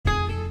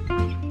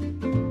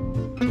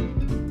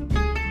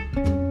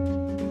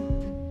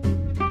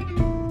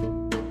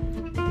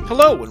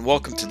Hello, and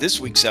welcome to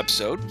this week's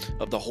episode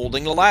of the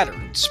Holding the Ladder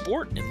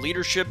Sport and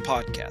Leadership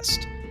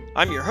Podcast.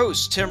 I'm your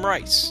host, Tim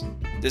Rice.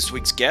 This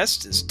week's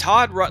guest is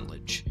Todd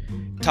Rutledge.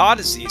 Todd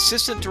is the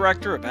Assistant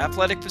Director of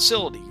Athletic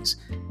Facilities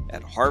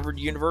at Harvard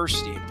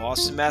University in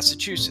Boston,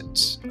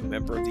 Massachusetts, a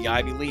member of the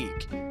Ivy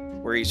League,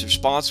 where he's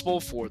responsible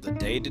for the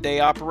day-to-day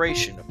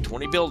operation of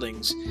 20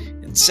 buildings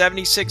and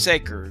 76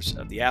 acres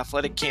of the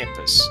athletic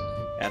campus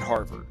at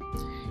Harvard.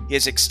 He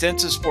has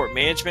extensive sport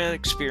management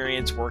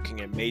experience working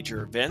in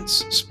major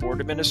events, sport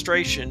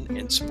administration,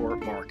 and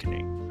sport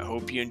marketing. I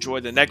hope you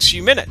enjoy the next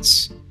few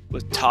minutes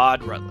with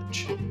Todd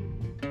Rutledge.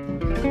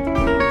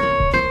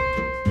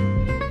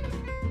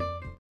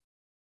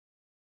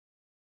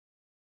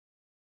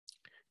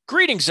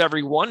 Greetings,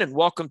 everyone, and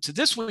welcome to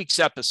this week's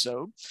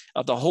episode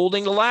of the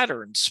Holding the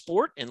Ladder in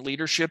Sport and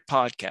Leadership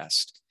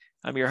Podcast.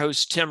 I'm your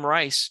host, Tim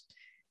Rice,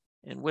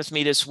 and with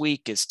me this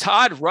week is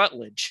Todd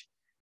Rutledge,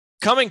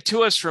 coming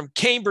to us from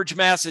Cambridge,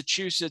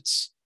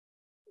 Massachusetts,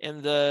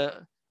 in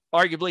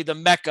arguably the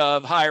mecca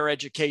of higher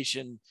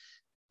education,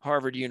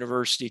 Harvard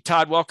University.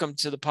 Todd, welcome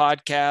to the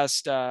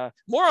podcast.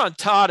 More on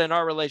Todd and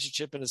our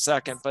relationship in a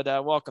second, but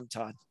welcome,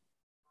 Todd.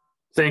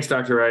 Thanks,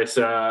 Dr. Rice.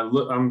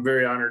 I'm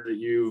very honored that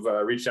you've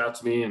reached out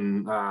to me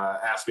and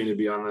asked me to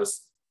be on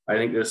this. I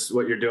think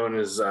what you're doing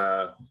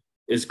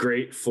is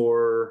great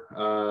for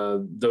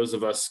those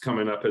of us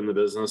coming up in the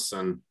business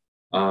and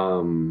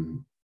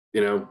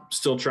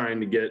still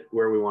trying to get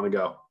where we want to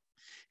go.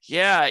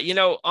 Yeah.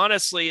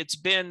 Honestly, it's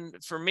been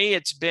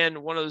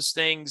one of those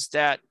things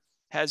that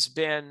has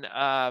been,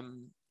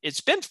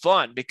 it's been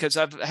fun because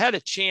I've had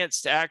a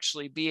chance to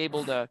actually be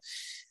able to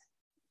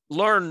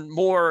learn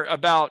more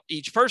about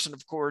each person,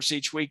 of course,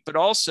 each week, but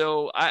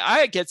also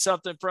I get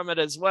something from it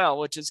as well,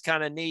 which is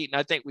kind of neat. And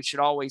I think we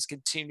should always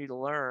continue to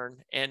learn.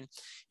 And,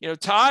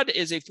 Todd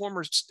is a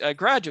former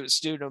graduate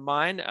student of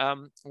mine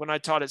when I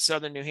taught at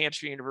Southern New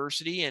Hampshire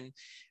University and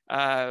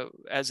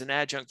as an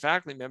adjunct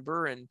faculty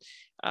member. And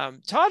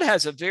Todd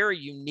has a very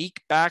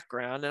unique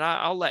background, and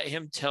I'll let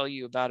him tell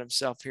you about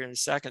himself here in a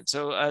second.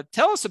 So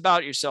tell us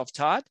about yourself,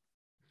 Todd.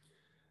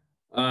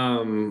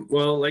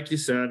 Well, like you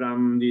said,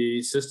 I'm the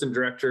Assistant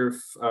Director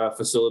of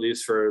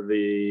Facilities for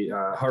the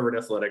Harvard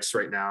Athletics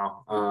right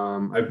now.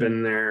 I've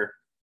been there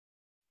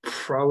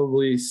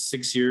probably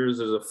 6 years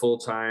as a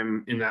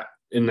full-time in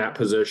that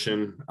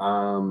position.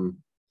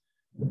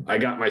 I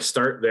got my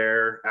start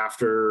there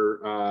after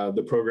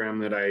the program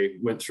that I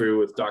went through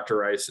with Dr.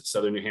 Rice at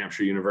Southern New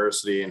Hampshire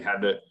University and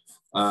had to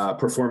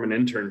perform an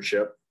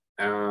internship.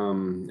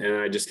 And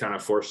I just kind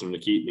of forced them to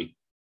keep me.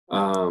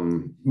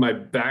 My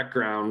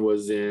background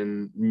was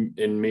in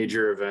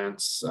major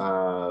events,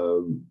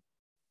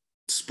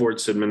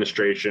 sports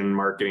administration,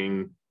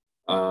 marketing,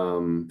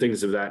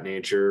 things of that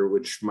nature,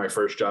 which my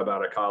first job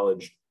out of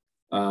college,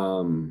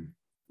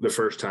 the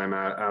first time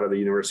out of the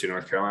University of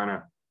North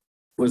Carolina,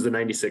 was the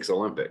 96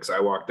 Olympics. I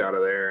walked out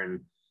of there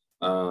and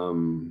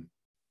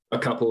a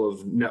couple of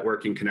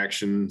networking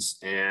connections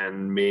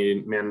and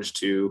managed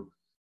to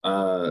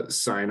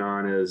sign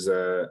on as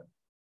a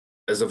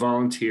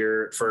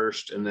volunteer at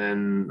first, and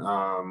then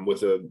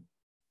with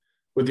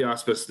the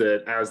auspice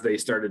that as they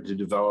started to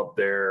develop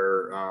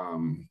their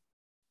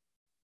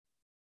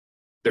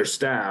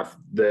staff,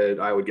 that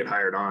I would get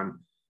hired on,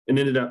 and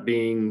ended up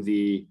being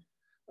the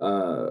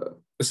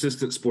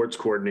assistant sports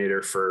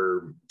coordinator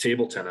for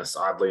table tennis,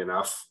 oddly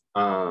enough,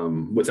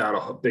 without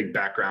a big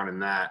background in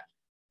that.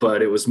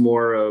 But it was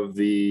more of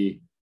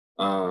the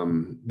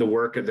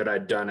work that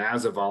I'd done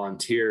as a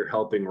volunteer,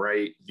 helping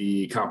write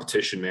the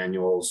competition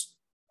manuals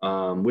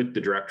with the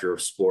director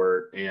of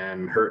sport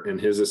and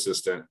his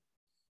assistant,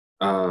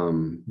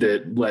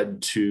 that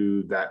led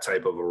to that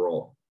type of a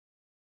role.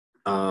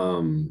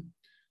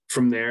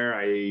 From there,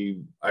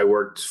 I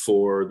worked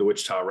for the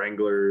Wichita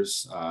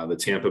Wranglers, the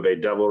Tampa Bay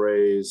Devil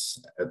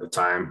Rays. At the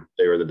time,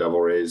 they were the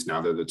Devil Rays.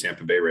 Now they're the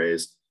Tampa Bay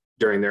Rays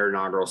during their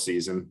inaugural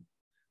season.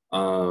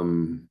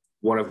 One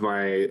of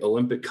my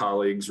Olympic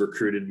colleagues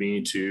recruited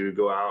me to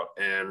go out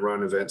and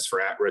run events for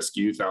at-risk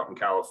youth out in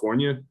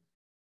California.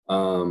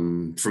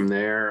 From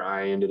there,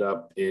 I ended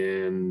up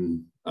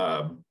in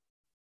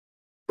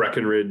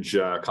Breckenridge,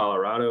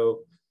 Colorado,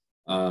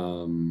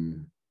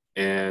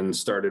 and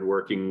started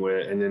working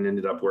with, and then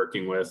ended up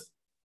working with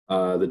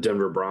the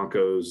Denver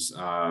Broncos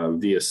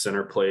via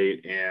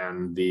Centerplate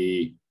and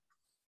the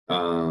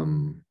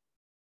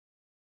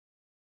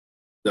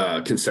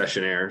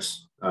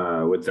concessionaires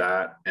with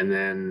that. And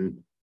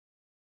then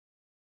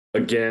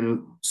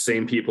again,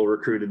 same people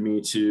recruited me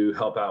to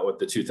help out with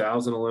the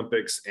 2000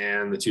 Olympics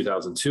and the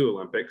 2002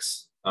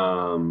 Olympics.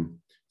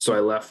 So I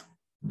left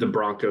the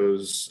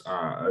Broncos,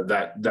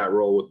 that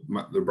role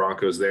with the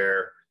Broncos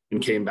there,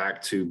 and came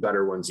back to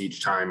better ones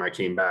each time I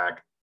came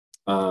back,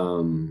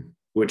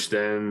 which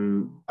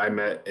then I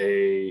met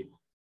a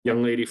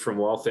young lady from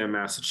Waltham,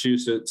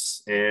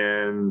 Massachusetts,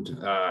 and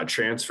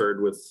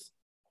transferred with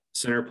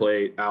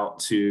Centerplate out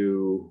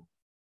to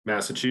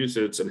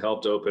Massachusetts and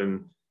helped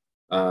open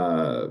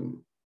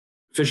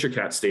Fisher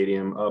Cat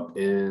Stadium up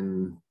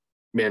in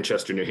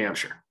Manchester, New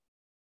Hampshire.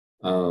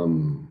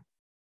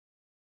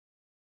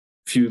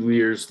 few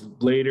years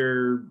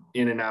later,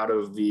 in and out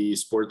of the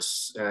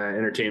sports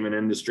entertainment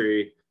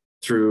industry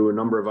through a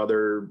number of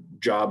other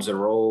jobs and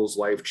roles,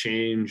 life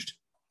changed.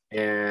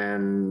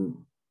 And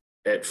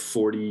at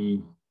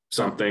 40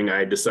 something,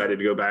 I decided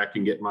to go back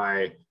and get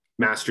my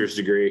master's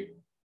degree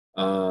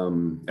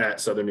at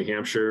Southern New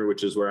Hampshire,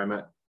 which is where I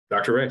met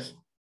Dr. Rice.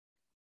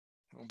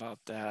 About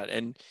that.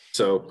 And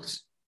so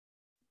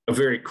a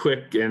very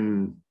quick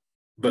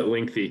but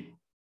lengthy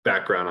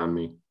background on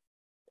me.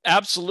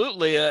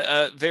 Absolutely.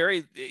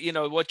 Very,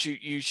 what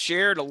you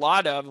shared a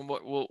lot of, and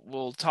what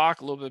we'll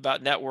talk a little bit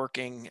about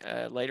networking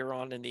later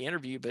on in the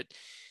interview, but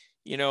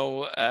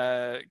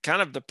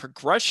kind of the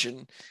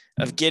progression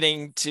of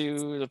getting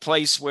to the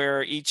place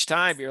where each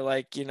time you're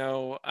like,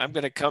 I'm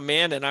going to come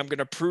in and I'm going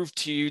to prove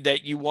to you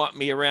that you want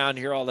me around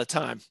here all the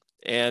time.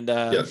 And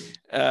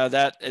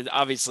that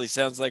obviously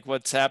sounds like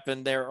what's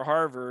happened there at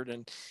Harvard.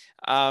 And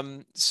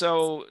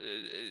so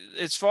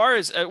as far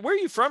as where are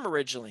you from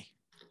originally?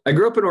 I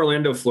grew up in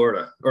Orlando,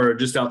 Florida, or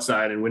just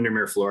outside in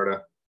Windermere,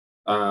 Florida.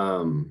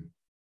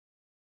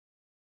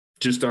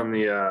 Just on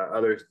the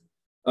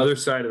other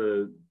side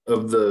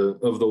of the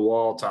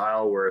wall to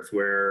Isleworth,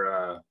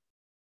 where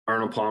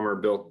Arnold Palmer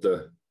built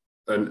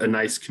a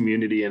nice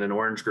community in an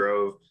orange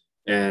grove,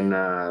 and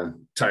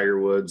Tiger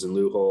Woods and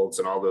Lou Holtz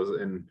and all those,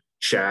 and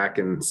Shaq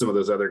and some of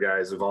those other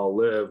guys have all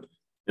lived,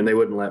 and they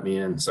wouldn't let me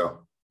in.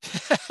 So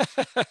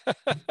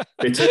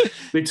they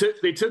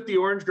took the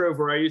orange grove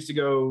where I used to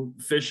go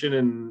fishing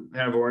and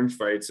have orange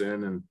fights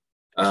in,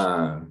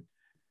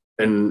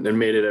 and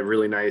made it a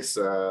really nice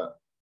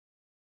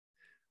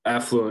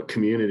affluent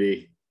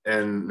community,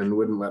 and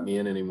wouldn't let me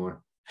in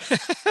anymore.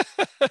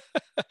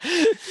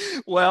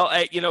 Well,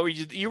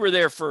 you were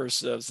there first,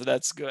 so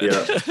that's good.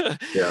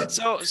 Yeah.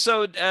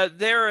 So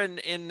there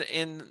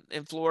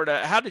in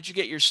Florida, how did you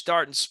get your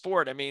start in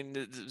sport? I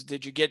mean,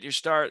 did you get your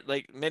start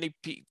like many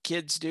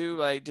kids do,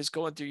 like just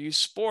going through youth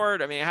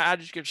sport? I mean, how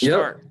did you get your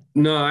start?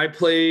 No, I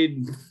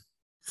played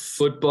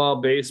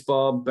football,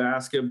 baseball,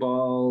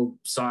 basketball,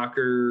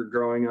 soccer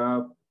growing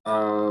up.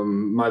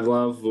 My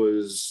love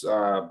was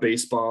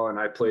baseball, and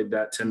I played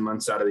that 10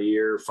 months out of the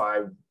year,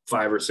 five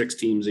or six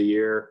teams a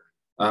year.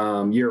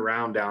 Year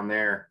round down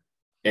there,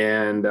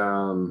 and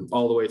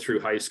all the way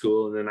through high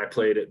school. And then I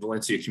played at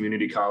Valencia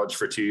Community College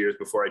for 2 years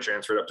before I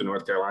transferred up to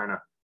North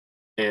Carolina.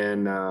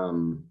 And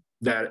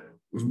that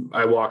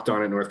I walked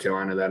on at North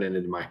Carolina. That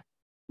ended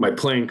my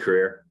playing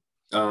career.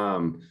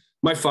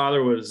 My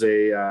father was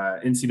a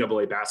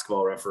NCAA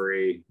basketball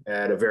referee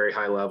at a very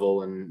high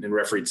level, and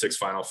refereed 6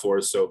 Final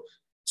Fours. So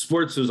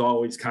sports was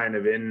always kind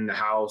of in the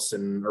house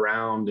and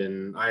around,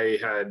 and I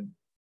had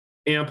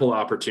ample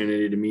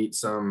opportunity to meet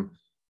some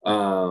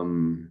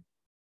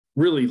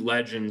really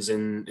legends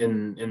in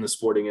the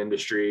sporting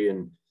industry,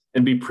 and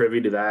be privy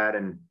to that.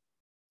 And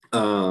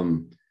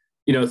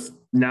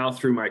now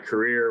through my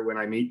career, when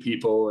I meet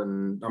people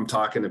and I'm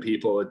talking to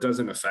people, it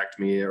doesn't affect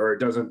me, or it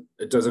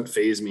doesn't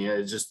faze me.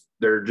 It's just,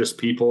 they're just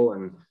people,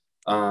 and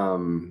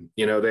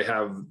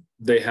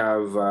they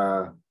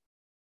have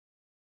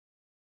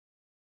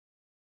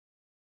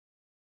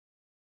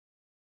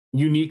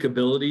unique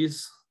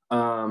abilities,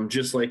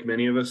 just like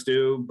many of us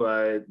do,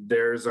 but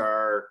theirs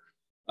are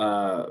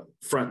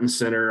front and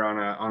center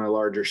on a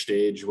larger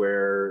stage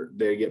where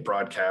they get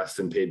broadcast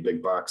and paid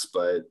big bucks.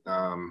 But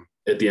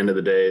at the end of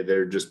the day,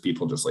 they're just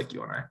people just like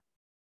you and I.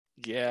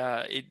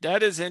 Yeah,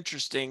 that is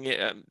interesting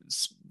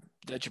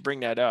that you bring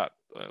that up.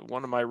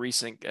 One of my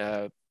recent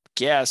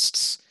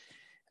guests,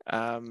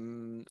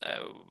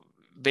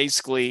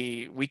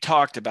 basically we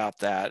talked about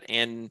that,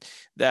 and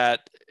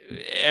that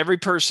every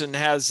person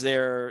has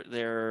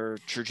their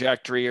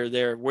trajectory,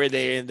 or where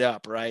they end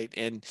up, right?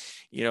 And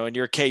in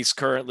your case,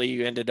 currently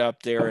you ended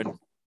up there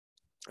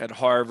at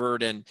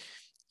Harvard, and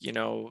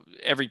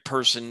every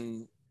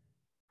person,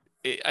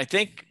 I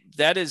think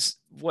that is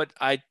what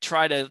I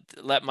try to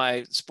let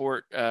my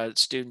sport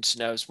students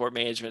know, sport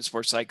management,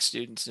 sports psych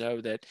students know,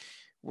 that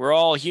we're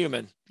all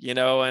human,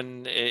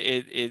 and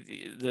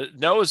the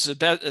no is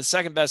the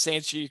second best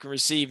answer you can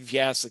receive if you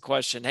ask the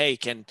question, hey,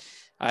 can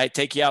I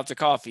take you out to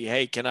coffee?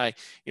 Hey, can I,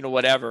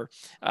 whatever,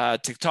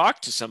 to talk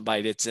to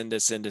somebody that's in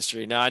this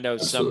industry. Now, I know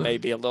Absolutely. Some may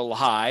be a little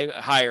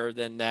higher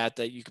than that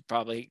you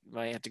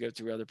might have to go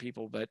through other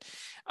people. But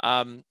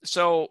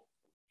so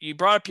you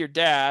brought up your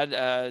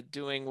dad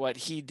doing what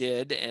he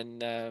did.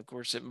 And of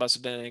course, it must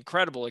have been an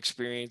incredible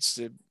experience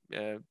to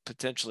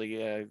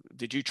potentially,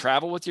 did you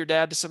travel with your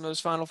dad to some of those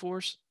Final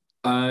Fours?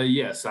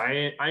 Yes,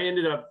 I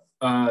ended up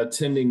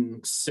attending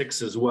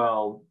 6 as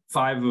well.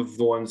 5 of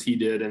the ones he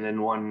did, and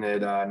then one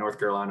that North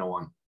Carolina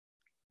won.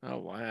 Oh,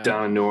 wow.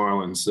 Down in New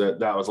Orleans. That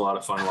was a lot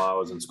of fun while I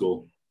was in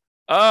school.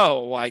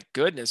 Oh my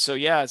goodness. So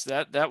yeah,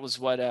 that was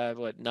what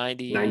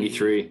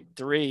 93.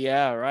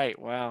 Yeah, right.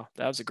 Wow.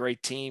 That was a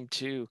great team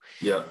too.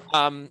 Yeah.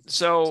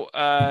 So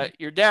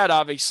your dad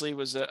obviously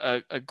was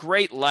a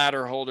great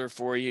ladder holder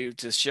for you,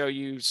 to show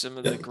you some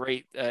of the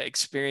great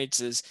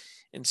experiences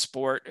in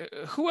sport.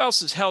 Who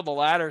else has held the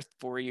ladder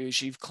for you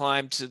as you've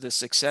climbed to the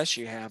success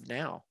you have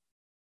now?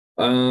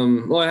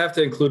 Well, I have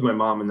to include my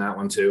mom in that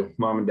one too.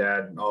 Mom and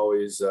dad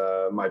always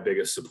my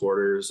biggest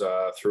supporters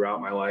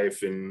throughout my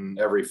life in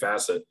every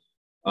facet.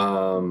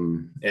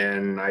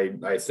 And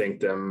I thank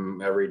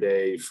them every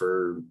day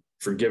for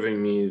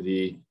giving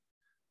me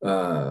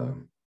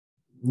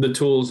the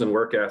tools and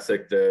work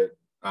ethic that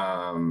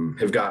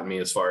have gotten me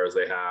as far as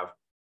they have.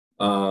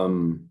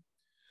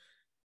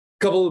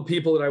 Couple of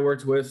people that I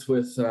worked with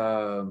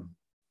the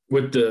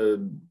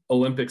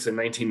Olympics in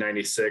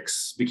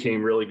 1996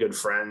 became really good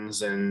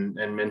friends and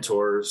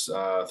mentors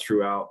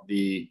throughout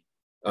the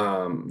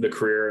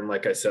career. And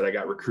like I said, I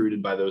got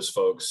recruited by those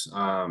folks.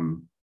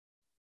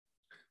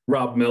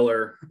 Rob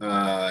Miller,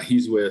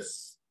 he's with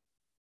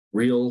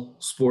Reel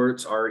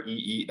Sports,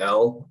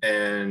 REEL,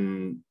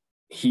 and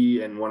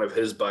he and one of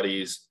his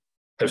buddies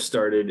have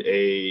started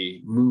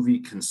a movie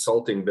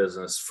consulting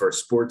business for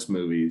sports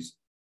movies,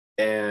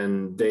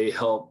 and they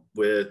help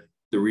with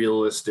the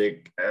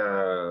realistic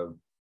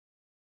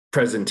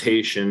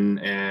presentation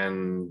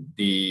and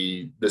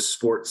the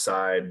sports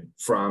side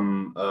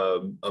from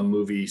a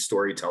movie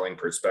storytelling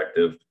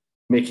perspective,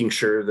 making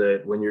sure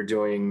that when you're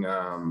doing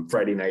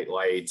Friday Night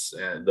Lights,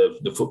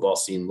 the football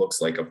scene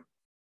looks like a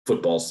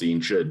football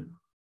scene should,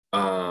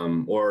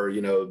 or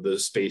the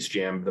Space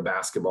Jam, the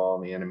basketball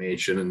and the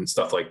animation and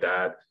stuff like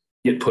that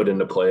get put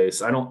into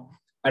place. I don't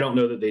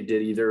know that they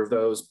did either of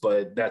those,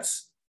 but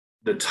that's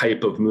the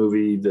type of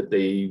movie that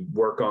they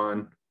work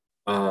on.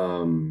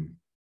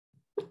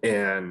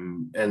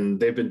 And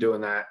they've been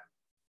doing that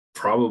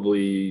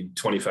probably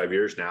 25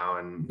 years now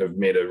and have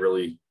made a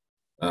really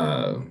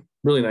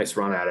nice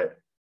run at it.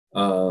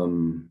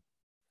 Lou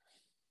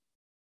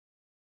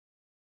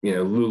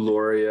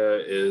Loria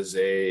is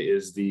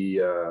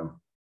the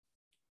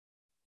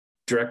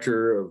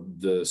director of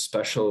the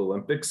Special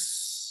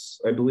Olympics,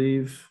 I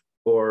believe,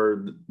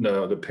 or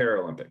no, the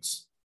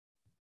Paralympics,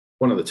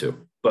 one of the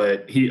two.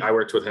 But I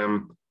worked with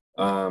him.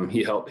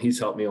 He's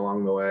helped me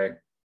along the way.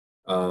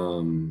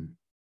 And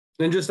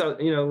just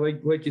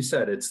like you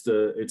said, it's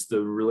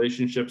the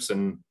relationships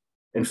and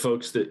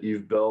folks that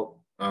you've built.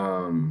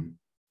 Young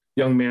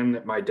man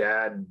that my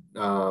dad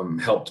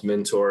helped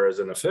mentor as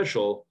an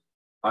official,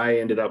 I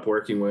ended up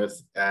working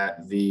with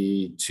at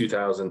the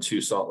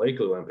 2002 Salt Lake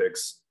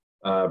Olympics,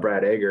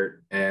 Brad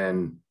Eggert,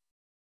 and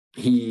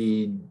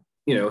he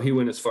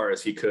went as far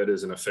as he could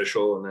as an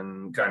official, and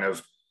then kind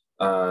of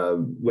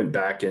went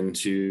back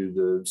into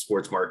the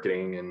sports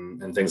marketing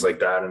and things like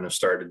that, and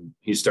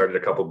he started a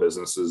couple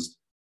businesses,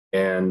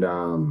 and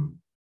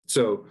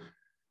so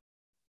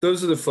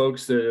those are the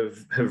folks that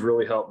have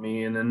really helped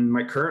me. And then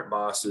my current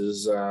boss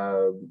is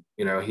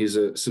he's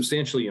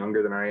substantially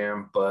younger than I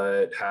am,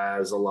 but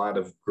has a lot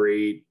of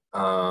great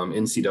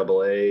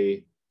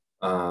NCAA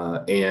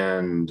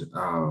and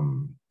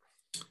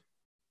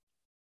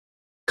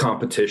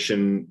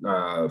competition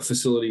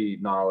facility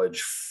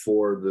knowledge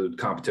for the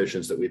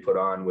competitions that we put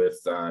on with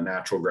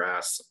natural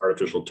grass,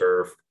 artificial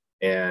turf,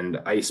 and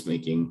ice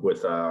making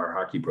with our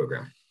hockey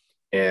program.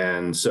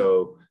 And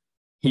so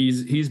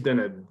he's been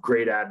a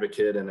great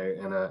advocate and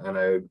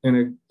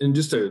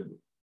just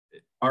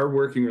our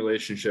working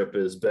relationship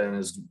has been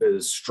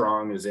as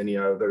strong as any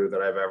other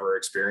that I've ever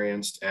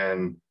experienced.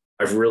 And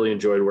I've really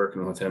enjoyed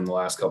working with him the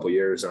last couple of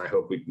years. And I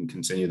hope we can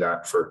continue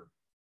that for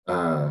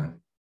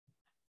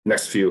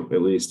next few,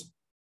 at least.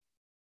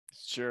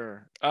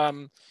 Sure.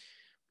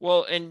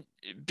 Well, and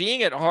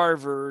being at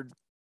Harvard,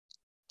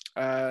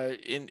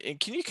 and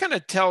can you kind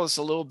of tell us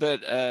a little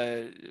bit,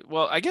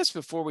 well, I guess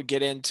before we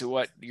get into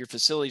what your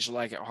facilities are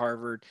like at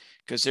Harvard,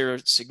 because there are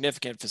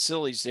significant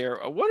facilities there,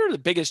 what are the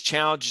biggest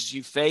challenges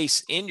you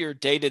face in your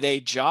day-to-day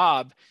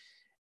job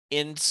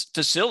in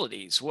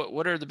facilities?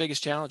 What are the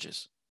biggest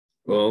challenges?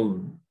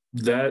 Well,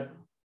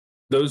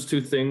 those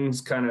two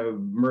things kind of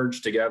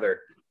merge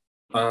together.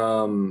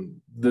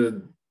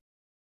 The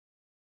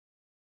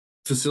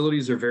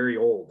facilities are very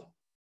old.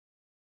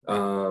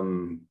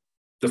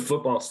 The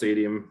football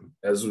stadium,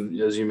 as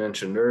you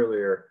mentioned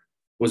earlier,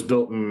 was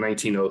built in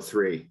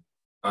 1903,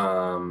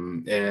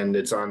 and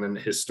it's on an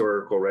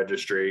historical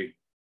registry.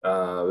 It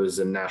was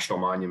a national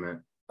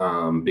monument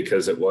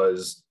because it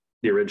was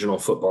the original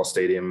football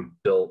stadium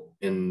built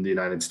in the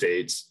United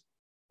States.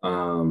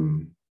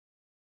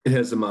 It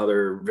has some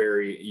other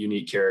very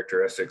unique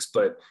characteristics,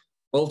 but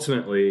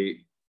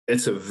ultimately,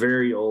 it's a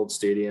very old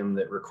stadium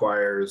that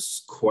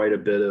requires quite a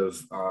bit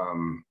of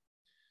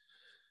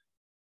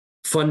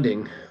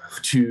funding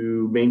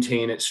to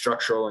maintain its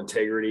structural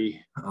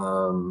integrity,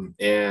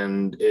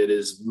 and it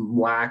is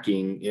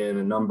lacking in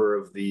a number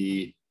of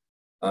the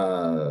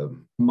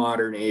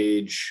modern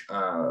age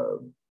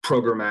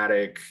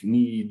programmatic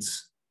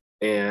needs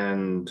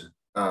and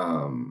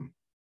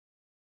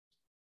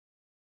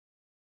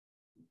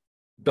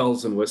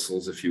bells and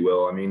whistles, if you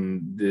will. I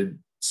mean,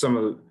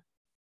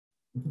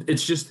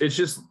 it's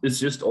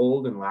just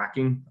old and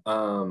lacking.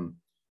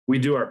 We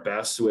do our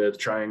best with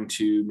trying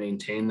to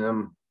maintain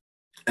them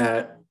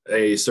at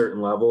a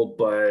certain level,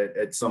 but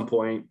at some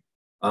point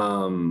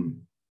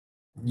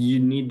you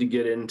need to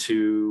get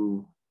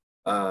into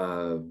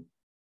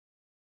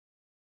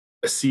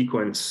a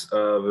sequence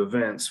of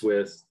events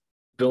with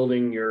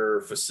building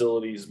your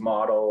facilities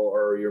model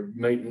or your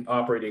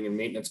operating and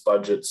maintenance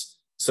budgets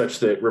such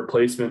that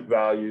replacement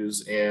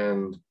values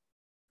and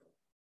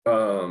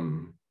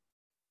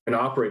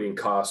operating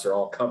costs are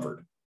all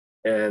covered.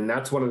 And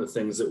that's one of the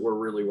things that we're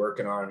really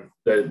working on,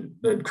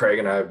 that Craig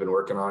and I have been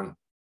working on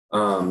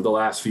the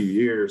last few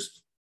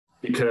years,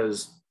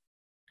 because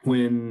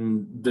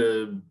when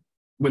the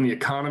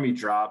economy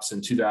drops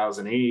in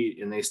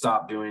 2008 and they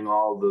stop doing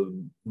all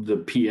the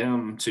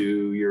PM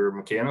to your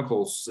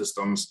mechanical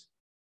systems,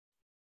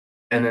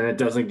 and then it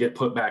doesn't get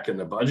put back in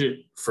the budget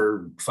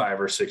for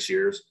 5 or 6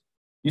 years,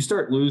 you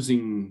start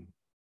losing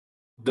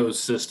those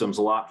systems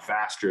a lot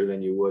faster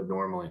than you would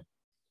normally.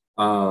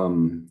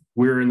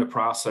 We're in the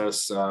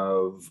process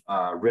of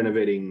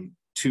renovating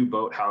 2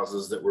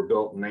 boathouses that were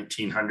built in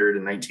 1900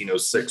 and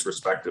 1906,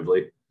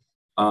 respectively.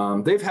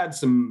 They've had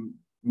some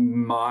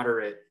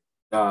moderate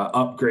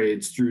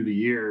upgrades through the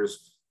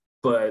years,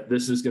 but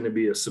this is going to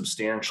be a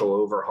substantial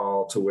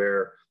overhaul to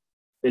where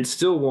it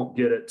still won't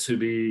get it to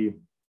be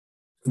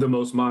the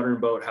most modern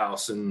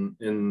boathouse in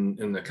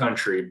the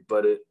country,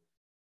 but it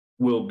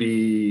will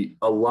be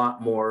a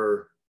lot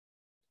more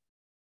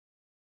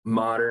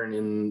modern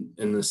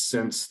in the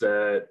sense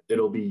that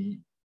it'll be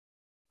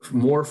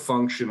more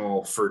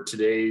functional for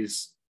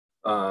today's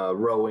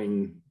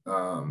rowing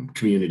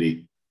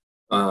community,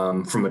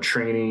 from a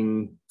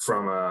training,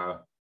 from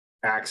a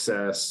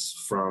access,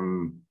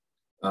 from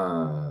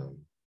the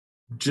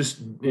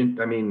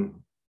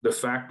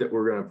fact that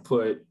we're going to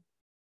put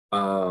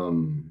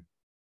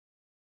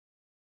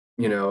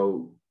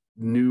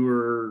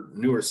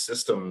newer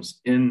systems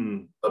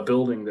in a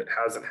building that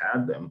hasn't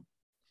had them.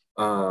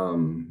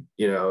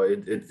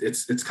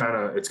 It's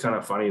kind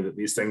of funny that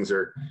these things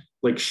are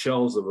like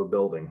shells of a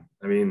building.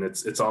 I mean,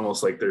 it's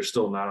almost like there's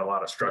still not a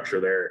lot of structure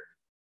there.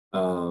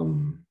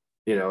 And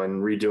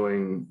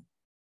redoing,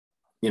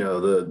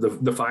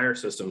 the fire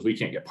systems we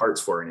can't get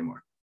parts for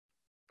anymore.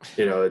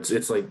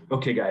 It's like,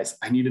 okay, guys,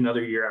 I need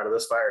another year out of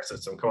this fire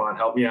system. Come on,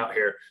 help me out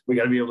here. We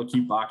got to be able to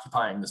keep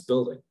occupying this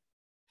building.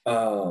 We've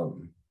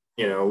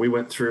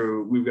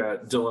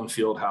got Dillon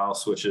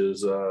Fieldhouse, which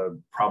is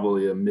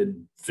probably a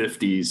mid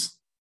 50s,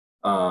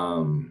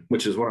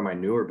 which is one of my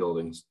newer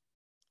buildings,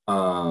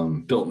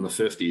 built in the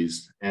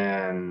 50s.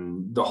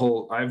 And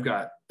I've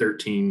got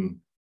 13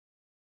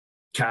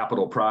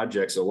 capital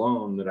projects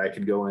alone that I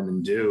could go in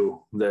and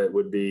do that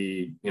would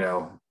be,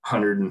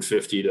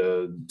 $150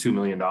 to $2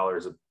 million a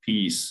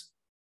piece,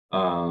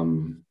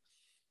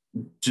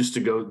 just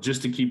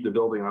to keep the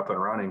building up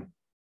and running,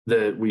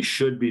 that we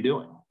should be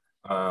doing.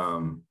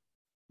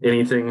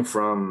 Anything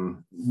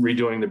from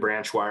redoing the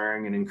branch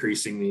wiring and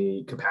increasing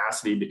the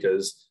capacity,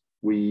 because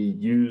we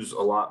use a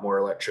lot more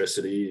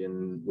electricity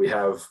and we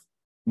have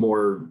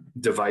more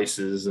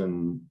devices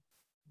and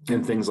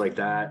things like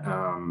that.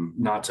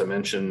 Not to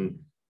mention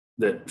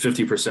that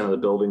 50% of the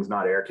building's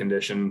not air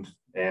conditioned,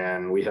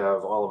 and we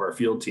have all of our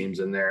field teams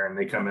in there, and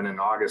they come in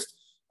August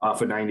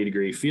off a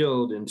 90-degree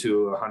field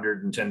into a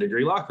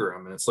 110-degree locker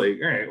room. And it's like,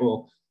 all right,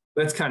 well,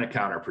 that's kind of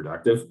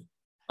counterproductive.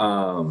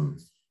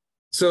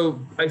 So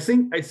I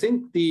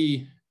think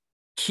the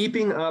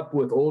keeping up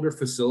with older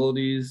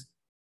facilities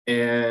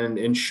and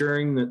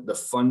ensuring that the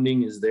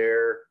funding is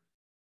there,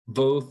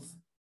 both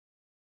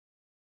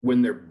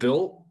when they're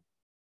built,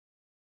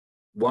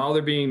 while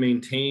they're being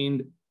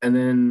maintained, and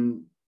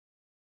then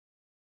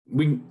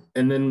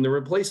the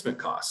replacement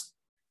cost.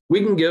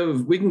 We can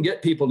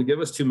get people to give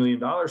us $2 million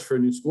for a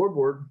new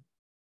scoreboard,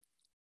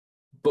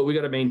 but we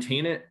got to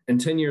maintain it, and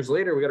 10 years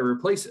later we got to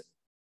replace it.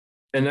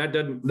 And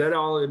that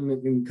all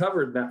isn't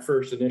covered that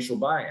first initial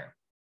buy-in.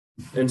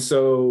 And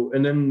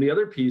then the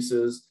other piece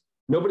is,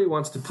 nobody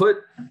wants to put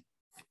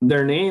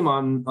their name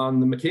on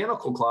the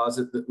mechanical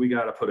closet that we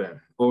got to put in,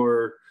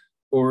 or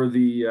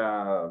the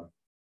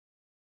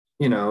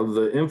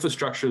the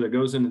infrastructure that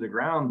goes into the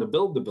ground to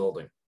build the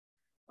building.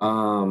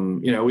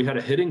 We had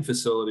a hitting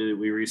facility that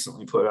we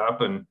recently put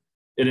up, and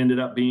it ended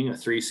up being a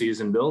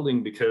 3-season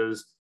building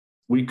because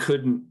we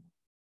couldn't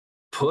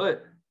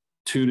put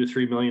 $2 to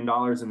 $3 million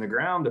in the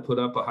ground to put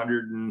up a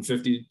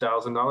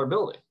 $150,000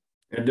 building.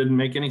 It didn't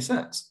make any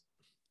sense,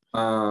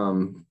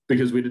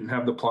 because we didn't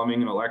have the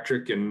plumbing and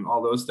electric and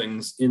all those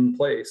things in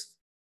place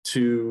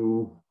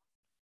to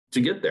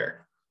get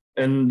there.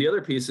 And the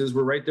other piece is,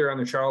 we're right there on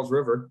the Charles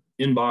River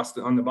in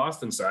Boston, on the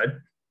Boston side,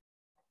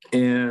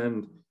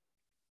 and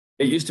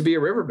it used to be a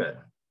riverbed.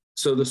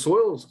 So the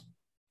soil's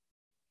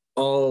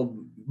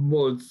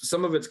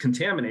some of it's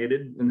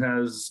contaminated and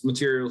has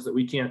materials that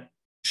we can't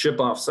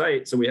ship off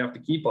site, so we have to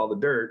keep all the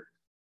dirt.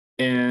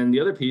 And the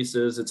other piece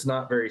is, it's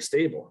not very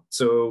stable,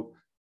 so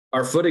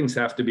our footings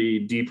have to be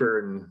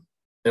deeper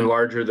and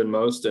larger than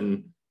most,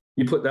 and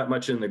you put that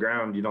much in the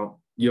ground, you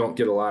don't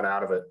get a lot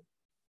out of it,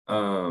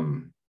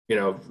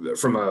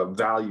 from a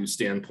value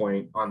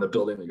standpoint on the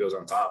building that goes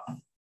on top.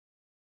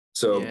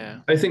 So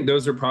yeah. I think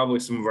those are probably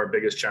some of our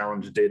biggest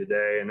challenges day to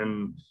day. And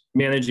then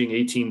managing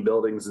 18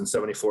 buildings and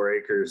 74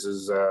 acres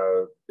is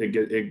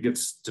it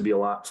gets to be a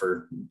lot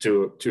for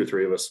two or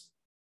three of us.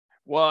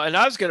 Well, and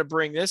I was going to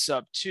bring this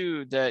up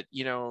too, that,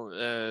 you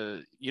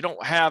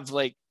don't have,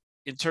 like,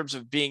 in terms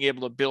of being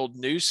able to build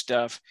new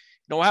stuff,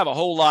 you don't have a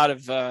whole lot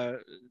of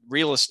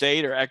real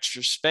estate or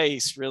extra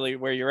space really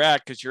where you're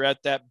at, because you're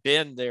at that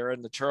bend there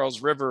in the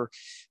Charles River,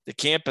 the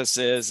campus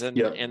is, and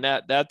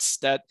Yeah. that's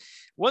that.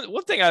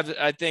 One thing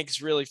I think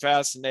is really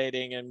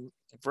fascinating, and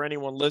for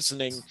anyone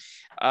listening,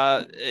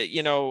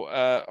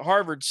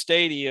 Harvard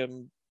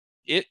Stadium,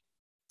 it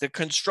the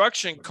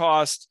construction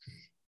cost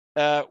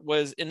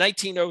was in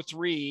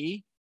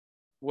 1903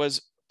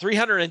 was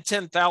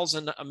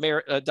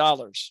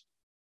 $310,000,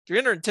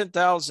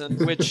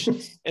 310,000, which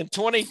in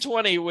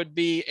 2020 would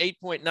be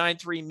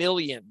 8.93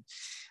 million.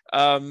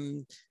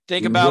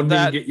 Think about Wouldn't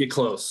that. even get you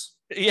close.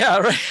 Yeah,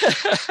 right.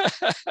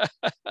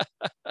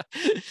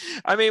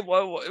 I mean,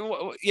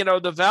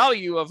 the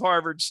value of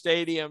Harvard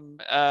Stadium,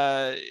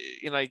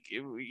 like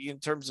in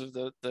terms of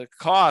the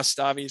cost,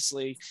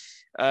 obviously,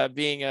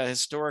 being a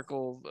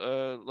historical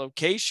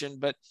location,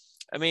 but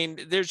I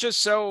mean, there's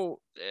just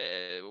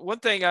one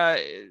thing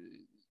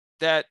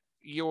that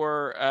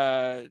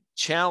your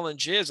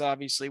challenge is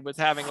obviously with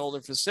having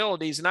older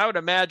facilities, and I would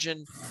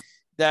imagine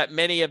that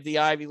many of the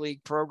Ivy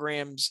League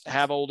programs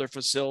have older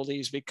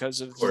facilities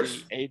because of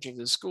the age of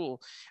the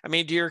school. I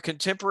mean, do your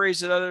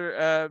contemporaries and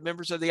other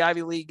members of the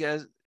Ivy League,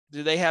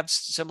 do they have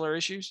similar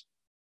issues?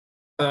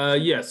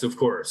 Yes, of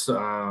course.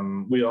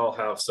 We all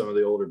have some of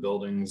the older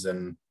buildings,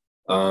 and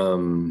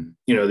the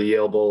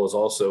Yale Bowl is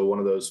also one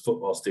of those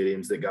football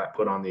stadiums that got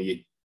put on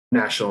the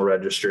National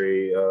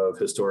Registry of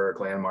Historic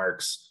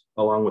Landmarks,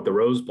 along with the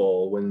Rose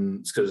Bowl,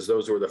 because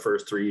those were the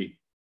first three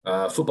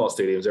football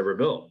stadiums ever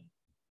built,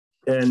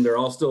 and they're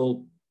all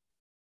still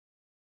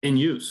in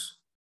use,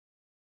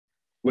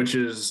 which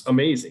is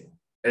amazing.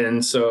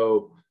 And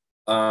so,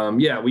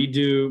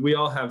 we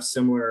all have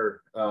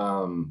similar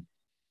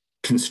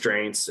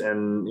constraints,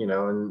 and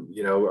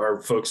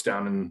our folks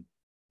down in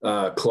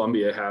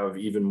Columbia have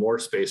even more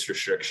space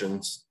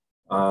restrictions,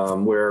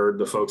 where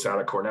the folks out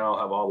at Cornell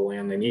have all the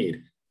land they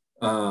need.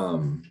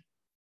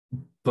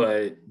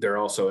 But they're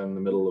also in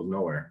the middle of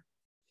nowhere,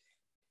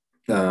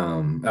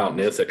 out in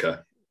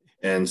Ithaca.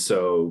 And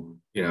so,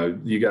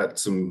 you got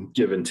some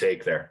give and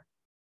take there.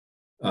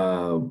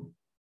 I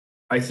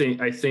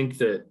think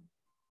that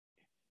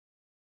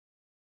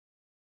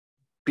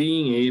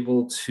being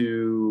able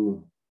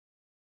to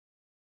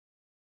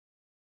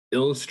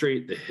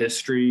illustrate the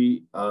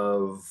history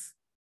of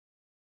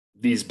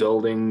these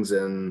buildings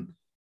and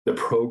the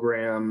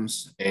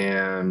programs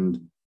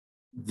and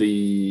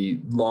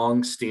the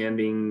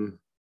long-standing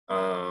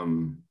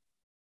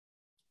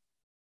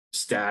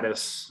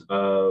status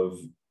of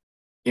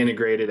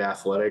integrated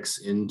athletics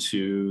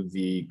into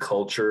the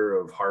culture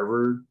of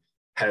Harvard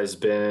has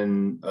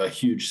been a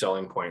huge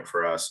selling point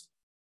for us.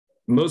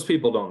 Most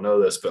people don't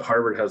know this, but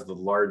Harvard has the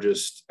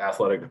largest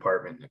athletic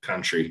department in the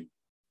country.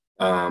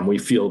 We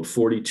field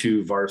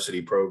 42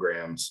 varsity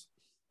programs,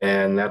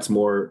 and that's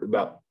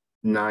about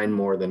 9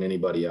 more than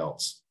anybody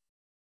else.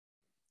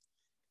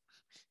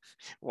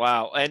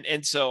 Wow.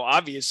 And so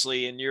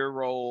obviously in your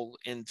role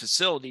in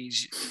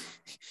facilities,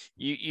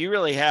 you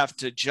really have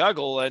to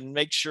juggle and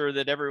make sure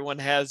that everyone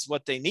has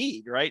what they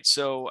need, right?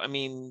 So, I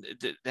mean,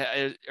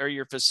 are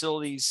your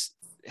facilities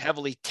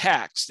heavily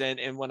taxed?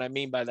 And what I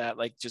mean by that,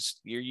 like, just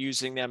you're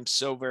using them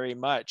so very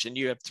much, and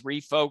you have 3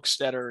 folks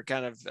that are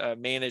kind of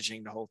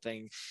managing the whole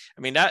thing.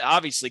 I mean, that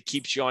obviously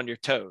keeps you on your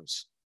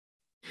toes.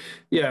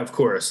 Yeah, of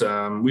course.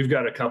 We've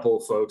got a couple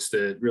of folks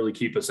that really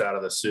keep us out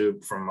of the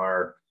soup from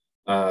our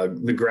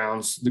the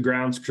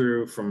grounds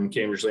crew from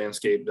Cambridge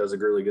Landscape does a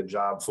really good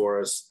job for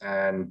us,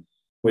 and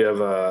we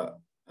have an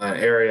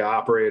area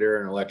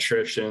operator, an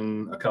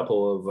electrician, a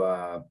couple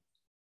of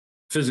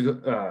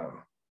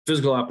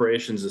physical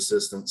operations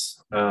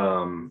assistants,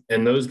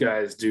 and those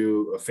guys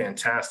do a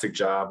fantastic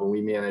job.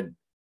 And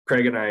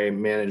Craig and I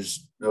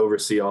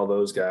oversee all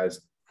those guys,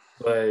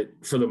 but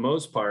for the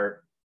most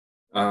part,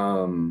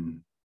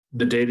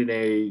 the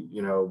day-to-day,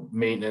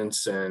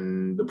 maintenance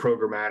and the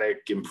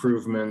programmatic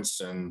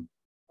improvements, and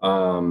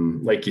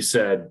like you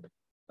said,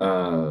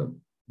 the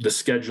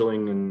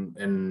scheduling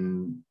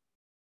and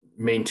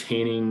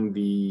maintaining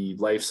the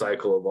life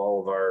cycle of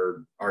all of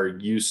our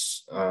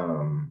use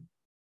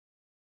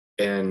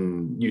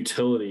and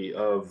utility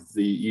of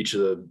each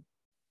of the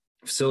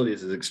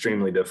facilities is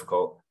extremely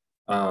difficult,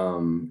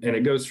 and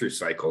it goes through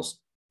cycles.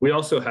 We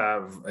also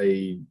have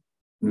a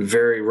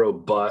very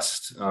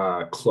robust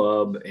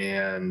club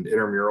and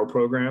intramural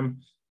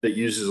program that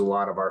uses a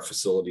lot of our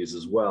facilities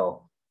as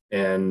well,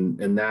 and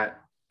that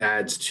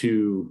adds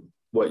to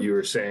what you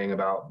were saying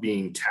about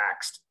being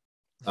taxed.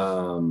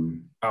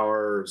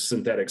 Our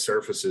synthetic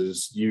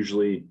surfaces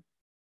usually,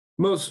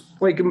 most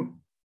like an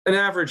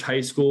average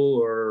high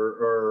school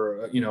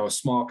or a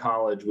small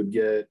college would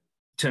get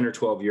 10 or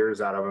 12 years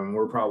out of them.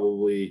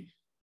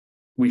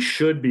 We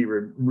should be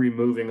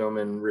removing them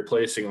and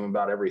replacing them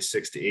about every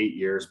 6 to 8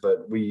 years,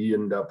 but we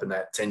end up in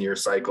that 10-year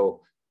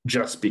cycle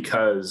just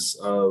because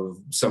of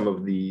some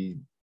of the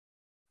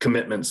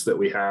commitments that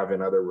we have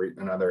in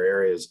other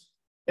areas.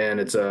 And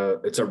it's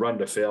a run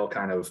to fail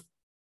kind of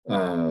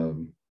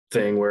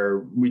thing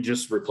where we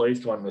just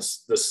replaced one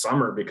this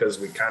summer because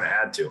we kind of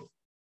had to,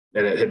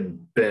 and it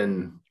had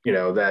been,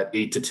 that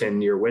 8 to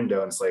 10 year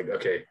window. And it's like,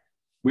 okay,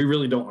 we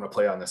really don't want to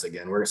play on this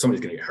again.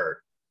 Somebody's going to get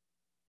hurt.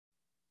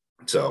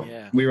 So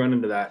yeah, we run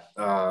into that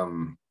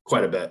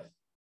quite a bit.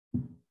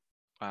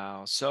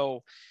 Wow.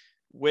 So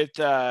with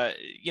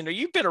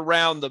you've been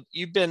around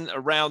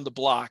the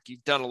block.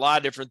 You've done a lot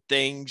of different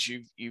things.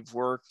 You've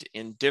worked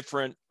in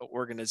different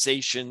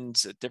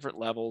organizations at different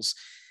levels.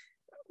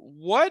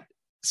 What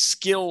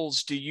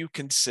skills do you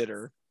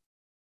consider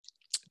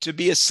to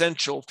be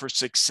essential for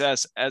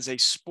success as a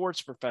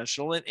sports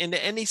professional in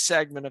any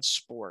segment of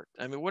sport?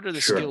 I mean, what are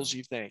the skills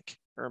you think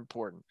are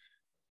important?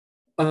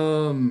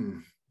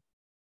 Time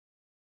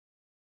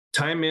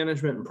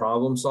management and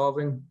problem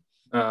solving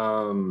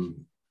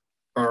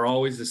are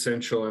always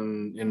essential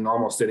in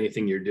almost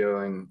anything you're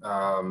doing.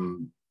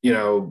 The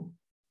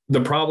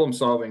problem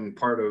solving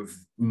part of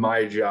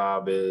my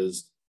job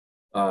is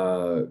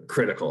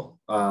critical.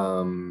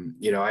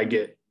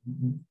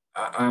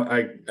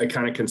 I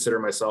kind of consider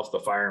myself the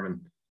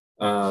fireman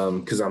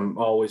because I'm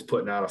always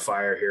putting out a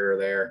fire here or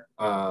there,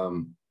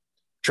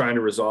 trying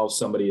to resolve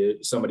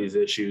somebody's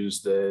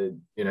issues that,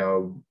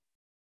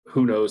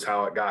 who knows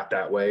how it got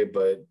that way,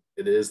 but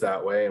it is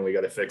that way, and we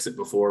got to fix it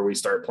before we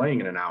start playing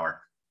in an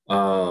hour.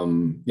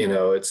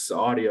 It's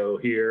audio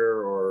here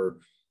or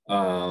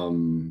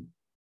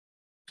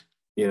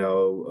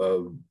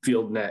a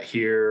field net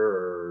here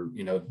or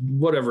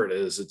whatever it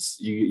is. It's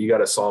you got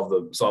to solve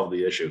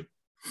the issue.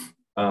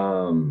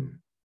 I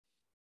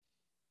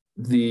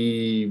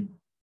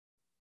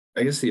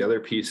guess the other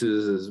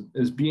pieces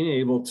is being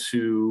able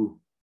to,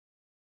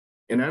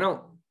 and I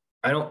don't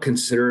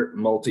consider it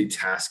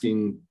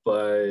multitasking,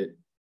 but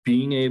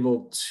being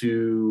able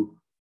to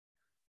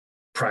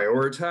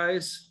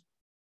prioritize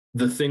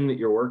the thing that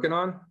you're working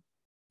on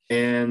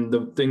and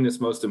the thing that's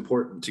most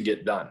important to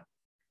get done.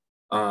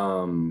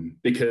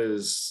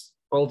 Because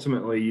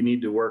ultimately you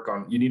need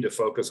to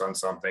focus on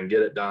something,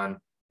 get it done,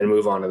 and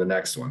move on to the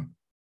next one.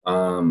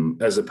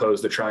 As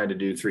opposed to trying to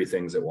do 3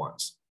 things at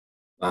once.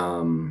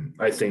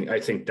 I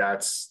think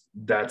that's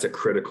a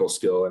critical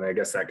skill. And I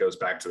guess that goes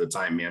back to the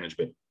time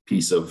management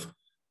piece of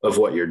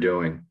what you're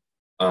doing.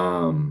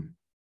 And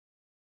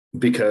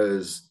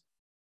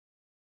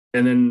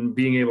then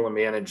being able to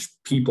manage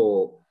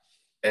people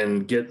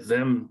and get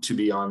them to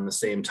be on the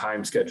same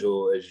time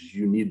schedule as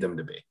you need them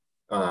to be.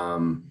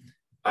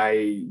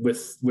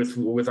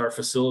 With our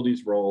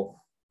facilities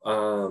role,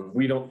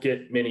 we don't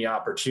get many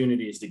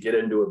opportunities to get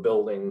into a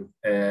building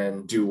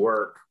and do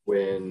work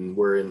when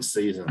we're in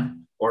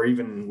season, or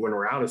even when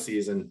we're out of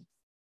season,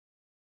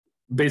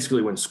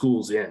 basically when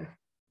school's in.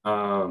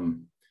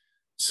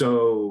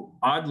 So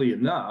oddly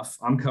enough,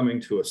 I'm coming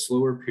to a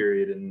slower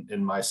period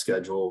in my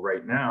schedule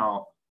right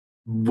now,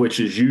 which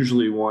is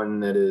usually one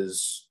that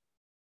is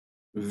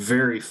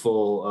very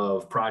full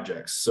of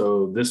projects.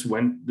 So this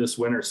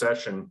winter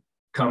session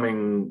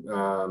coming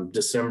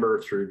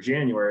December through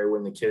January,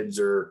 when the kids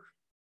are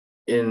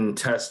in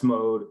test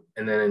mode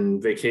and then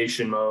in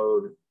vacation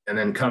mode and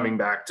then coming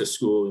back to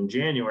school in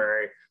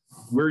January,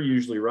 we're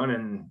usually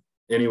running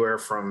anywhere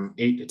from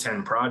 8 to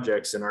 10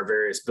 projects in our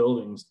various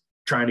buildings,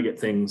 trying to get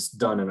things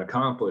done and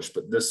accomplished.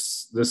 But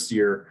this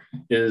year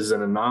is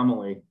an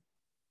anomaly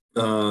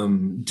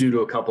due to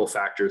a couple of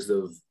factors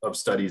of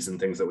studies and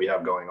things that we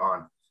have going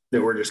on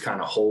that we're just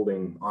kind of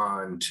holding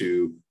on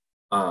to.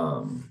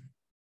 I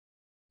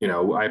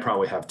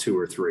probably have 2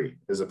 or 3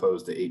 as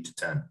opposed to 8 to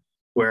 10.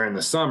 Where in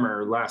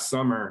the last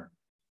summer,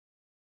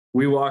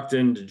 we walked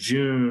into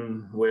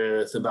June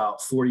with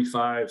about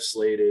 45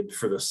 slated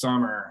for the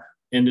summer,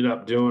 ended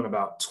up doing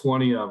about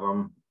 20 of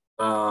them,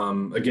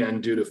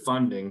 again, due to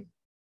funding.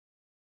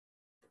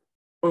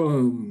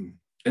 And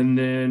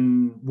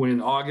then when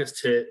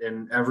August hit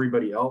and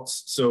everybody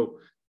else, so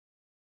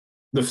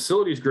the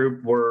facilities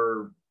group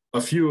were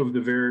a few of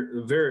the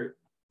very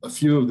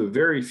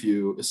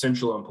few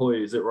essential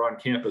employees that were on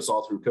campus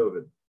all through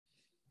COVID,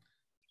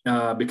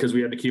 because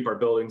we had to keep our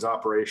buildings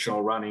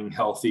operational, running,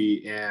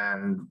 healthy,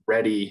 and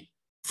ready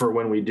for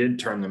when we did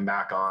turn them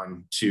back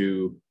on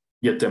to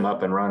get them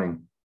up and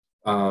running.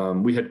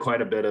 We had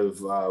quite a bit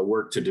of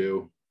work to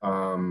do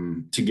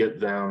to get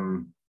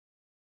them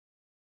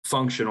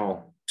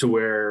functional, to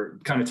where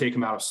kind of take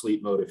them out of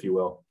sleep mode, if you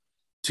will,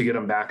 to get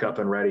them back up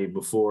and ready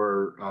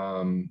before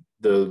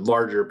the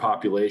larger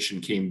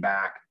population came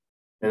back.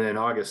 And then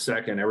August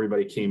 2nd,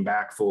 everybody came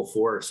back full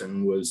force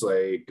and was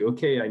like,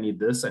 okay, I need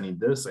this, I need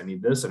this, I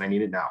need this, and I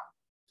need it now.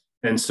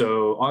 And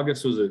so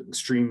August was an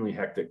extremely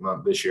hectic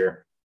month this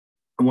year.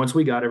 And once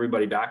we got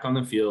everybody back on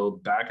the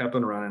field, back up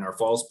and running, our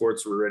fall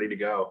sports were ready to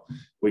go.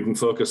 We can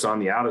focus on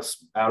the out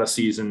of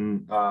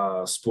season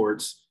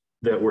sports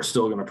that we're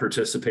still going to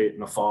participate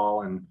in the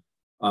fall. And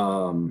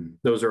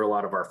those are a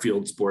lot of our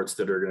field sports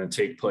that are going to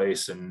take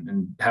place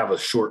and have a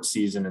short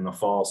season in the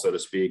fall, so to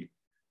speak.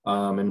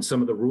 And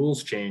some of the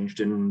rules changed,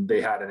 and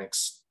they had an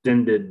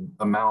extended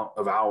amount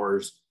of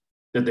hours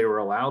that they were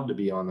allowed to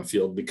be on the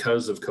field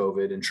because of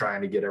COVID and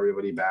trying to get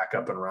everybody back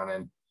up and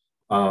running.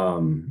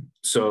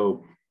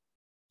 So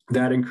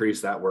that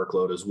increased that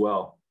workload as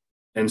well.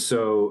 And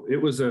so it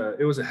was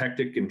a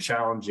hectic and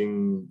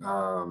challenging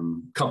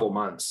couple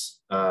months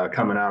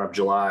coming out of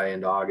July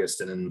and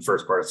August and in the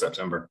first part of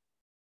September.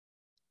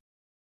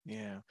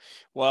 Yeah.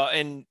 Well,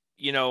 and,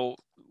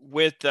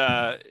 with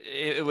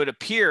it would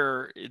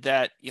appear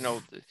that,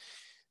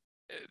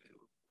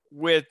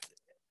 with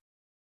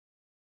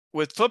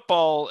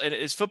football, and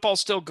is football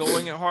still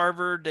going at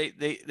Harvard?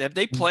 They have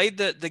they played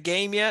the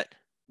game yet?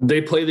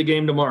 They play the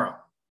game tomorrow.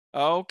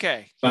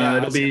 Okay. Yeah,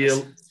 it'll be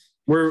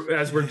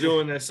we're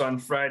doing this on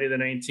Friday the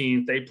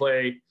 19th. They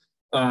play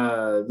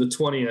the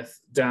 20th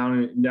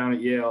down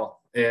at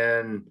Yale,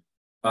 and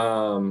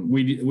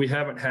we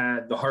haven't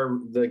had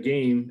the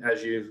game,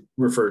 as you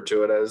referred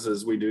to it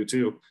as we do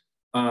too,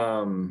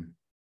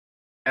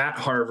 at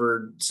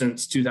Harvard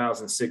since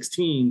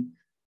 2016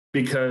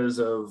 because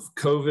of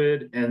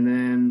COVID, and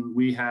then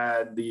we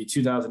had the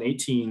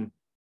 2018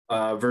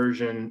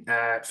 version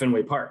at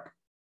Fenway Park,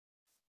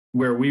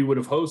 where we would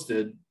have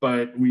hosted,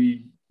 but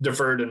we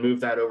deferred and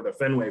moved that over to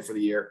Fenway for the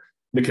year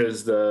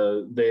because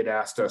they had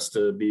asked us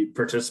to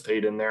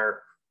participate in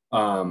their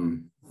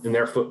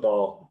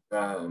football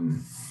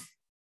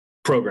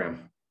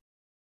program.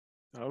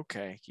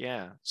 Okay.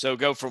 Yeah. So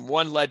go from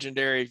one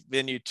legendary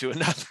venue to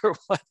another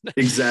one.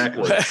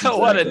 Exactly.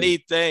 What a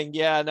neat thing.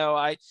 Yeah, no,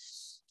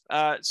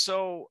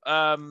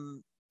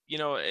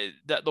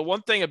 the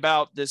one thing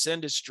about this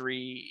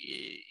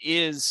industry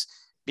is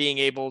being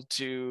able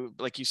to,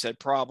 like you said,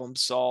 problem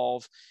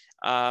solve.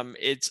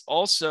 It's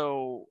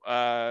also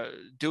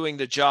doing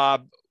the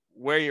job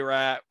where you're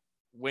at,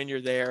 when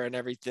you're there and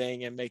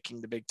everything, and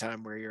making the big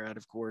time where you're at,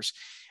 of course.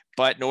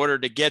 But in order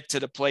to get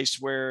to the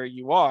place where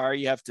you are,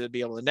 you have to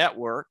be able to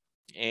network.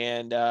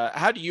 And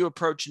how do you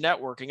approach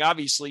networking?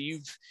 Obviously,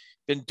 you've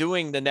been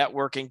doing the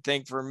networking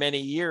thing for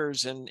many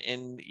years. And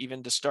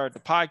even to start the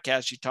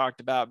podcast, you talked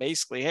about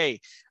basically, hey,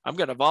 I'm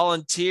going to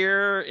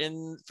volunteer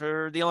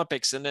for the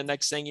Olympics. And the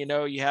next thing you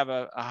know, you have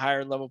a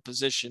higher level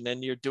position,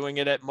 and you're doing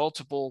it at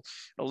multiple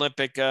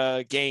Olympic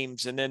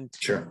games. And then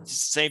sure,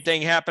 same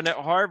thing happened at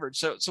Harvard.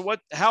 So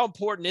how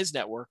important is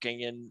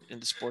networking in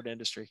the sport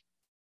industry?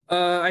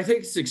 I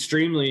think it's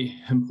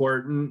extremely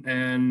important,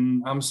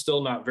 and I'm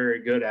still not very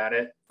good at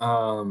it.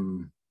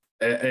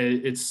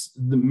 It's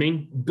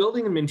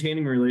building and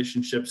maintaining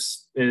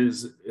relationships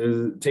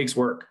takes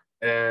work,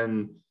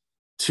 and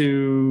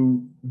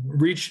to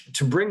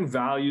bring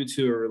value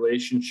to a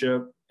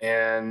relationship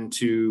and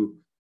to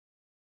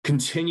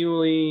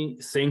continually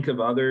think of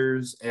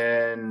others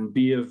and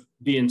be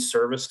in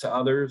service to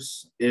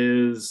others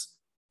is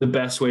the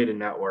best way to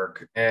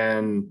network.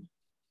 And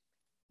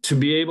to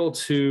be able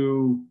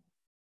to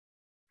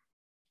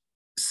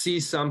see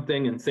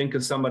something and think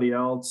of somebody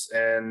else,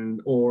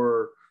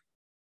 or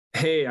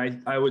hey,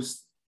 I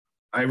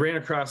ran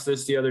across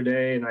this the other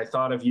day and I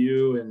thought of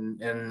you,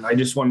 and I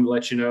just wanted to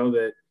let you know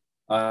that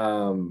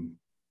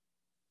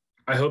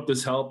I hope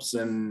this helps,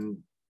 and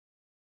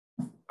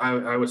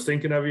I was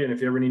thinking of you, and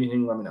if you ever need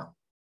anything, let me know.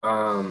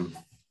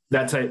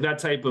 That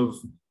type of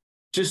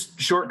just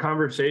short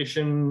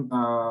conversation,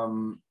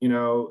 and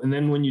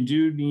then when you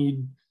do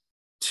need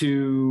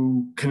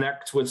to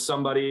connect with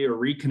somebody or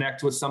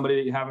reconnect with somebody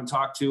that you haven't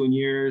talked to in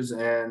years,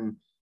 and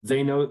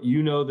they know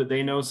that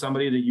they know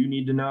somebody that you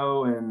need to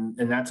know, and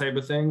that type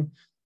of thing,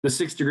 the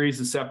 6 degrees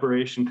of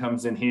separation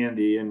comes in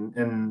handy.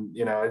 And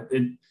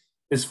it,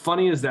 as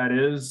funny as that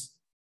is,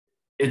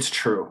 it's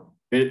true.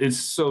 It's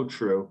so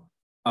true.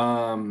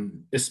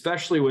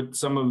 Especially with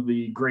some of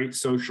the great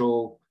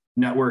social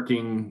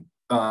networking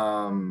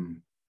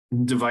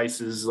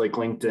devices like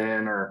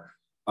LinkedIn or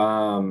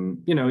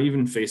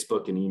even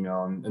Facebook and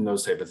email and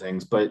those type of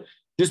things. But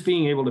just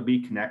being able to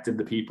be connected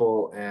to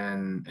people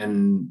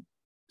and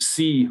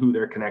see who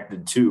they're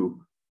connected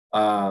to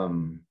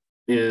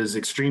is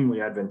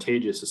extremely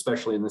advantageous,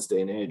 especially in this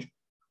day and age,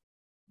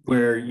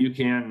 where you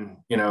can,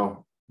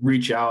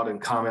 reach out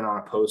and comment on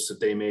a post that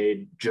they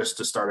made just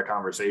to start a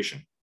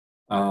conversation.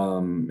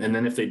 And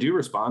then if they do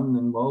respond,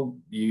 then, well,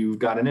 you've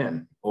got an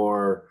in,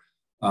 or,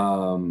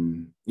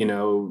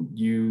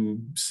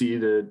 you see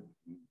that,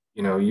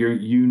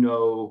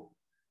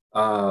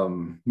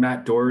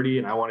 Matt Doherty,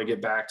 and I want to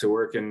get back to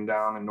working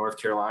down in North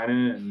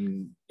Carolina,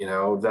 and,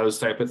 those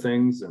type of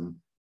things. And,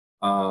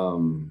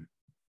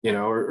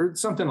 or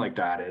something like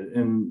that.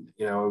 And,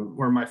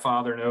 where my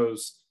father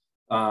knows,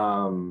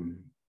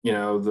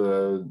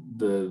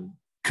 the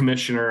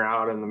commissioner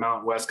out in the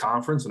Mountain West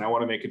Conference, and I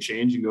want to make a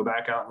change and go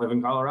back out and live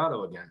in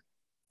Colorado again,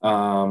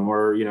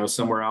 or,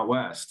 somewhere out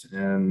West,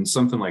 and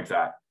something like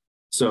that.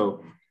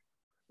 So,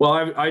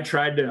 well, I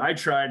tried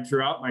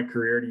throughout my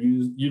career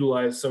to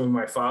utilize some of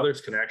my father's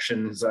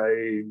connections.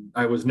 I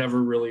was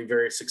never really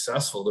very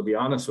successful, to be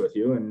honest with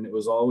you. And it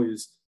was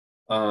always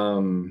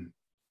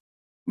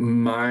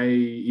my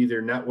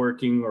either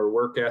networking or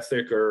work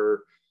ethic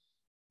or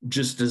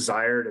just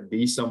desire to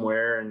be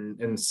somewhere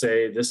and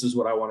say, this is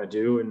what I want to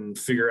do, and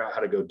figure out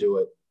how to go do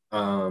it.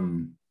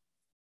 And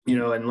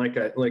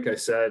like I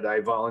said,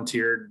 I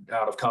volunteered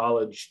out of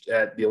college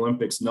at the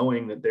Olympics,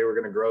 knowing that they were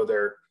going to grow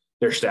their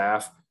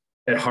staff.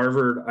 at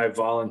Harvard, I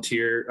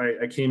volunteered.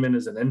 I came in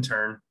as an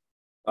intern,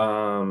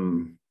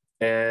 and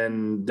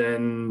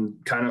then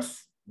kind of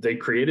they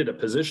created a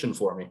position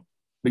for me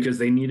because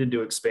they needed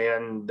to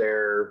expand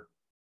their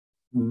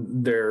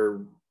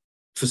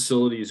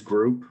facilities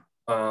group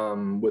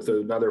with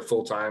another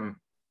full-time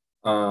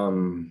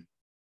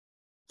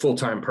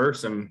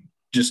person,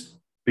 just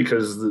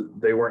because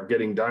they weren't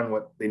getting done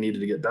what they needed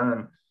to get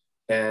done.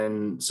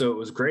 And so it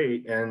was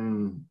great.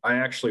 And I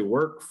actually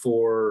work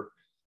for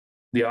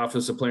the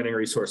Office of Planning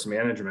Resource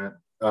Management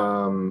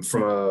from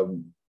a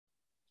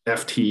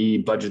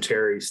FTE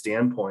budgetary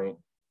standpoint,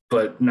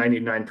 but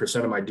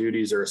 99% of my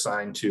duties are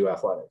assigned to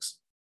athletics.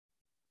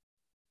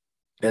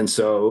 And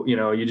so,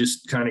 you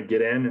just kind of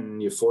get in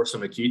and you force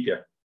them to keep you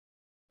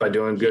by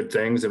doing good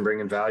things and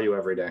bringing value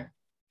every day.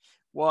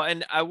 Well,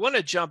 and I want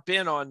to jump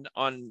in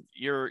on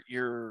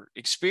your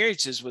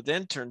experiences with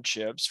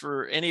internships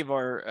for any of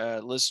our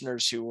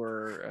listeners who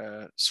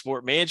are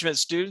sport management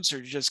students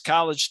or just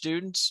college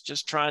students,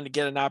 just trying to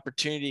get an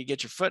opportunity to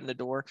get your foot in the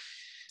door.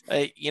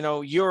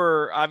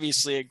 You're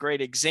obviously a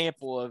great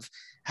example of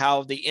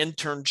how the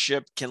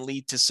internship can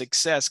lead to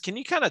success. Can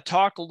you kind of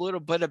talk a little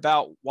bit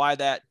about why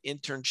that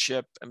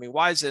internship? I mean,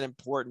 why is it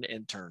important to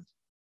intern?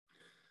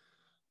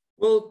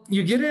 Well,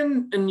 you get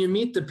in and you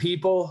meet the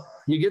people,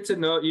 you get to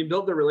know, you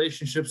build the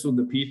relationships with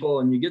the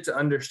people, and you get to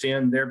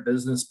understand their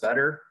business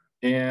better,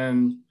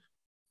 and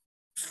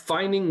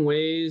finding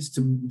ways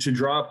to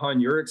draw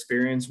upon your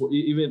experience,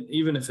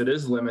 even if it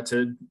is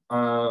limited.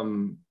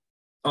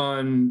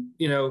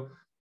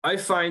 I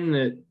find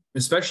that,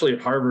 especially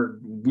at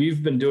Harvard,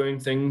 we've been doing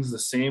things the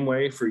same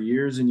way for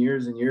years and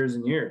years and years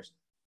and years.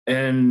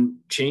 And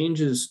change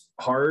is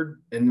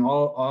hard and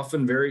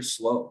often very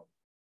slow.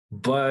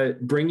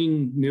 But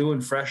bringing new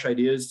and fresh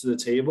ideas to the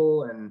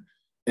table and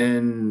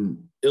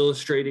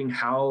illustrating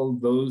how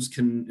those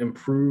can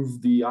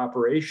improve the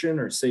operation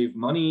or save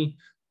money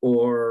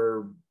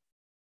or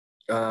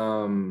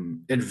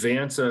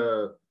advance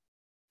a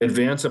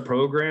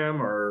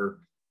program or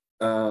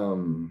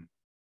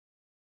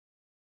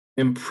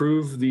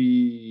improve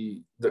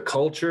the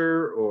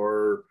culture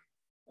or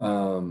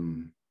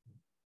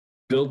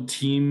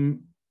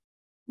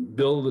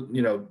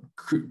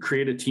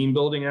create a team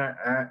building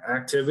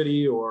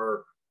activity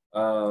or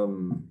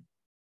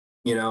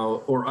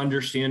or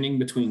understanding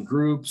between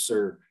groups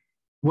or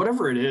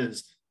whatever it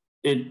is,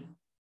 it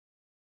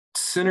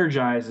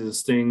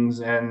synergizes things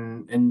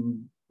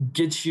and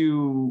gets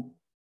you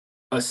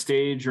a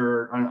stage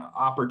or an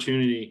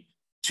opportunity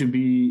to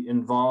be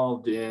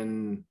involved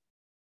in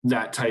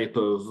that type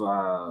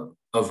of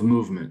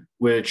movement,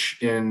 which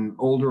in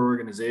older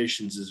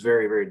organizations is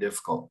very, very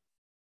difficult.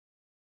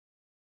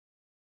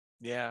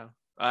 Yeah,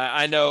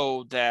 I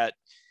know that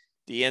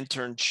the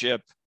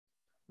internship,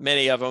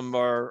 many of them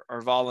are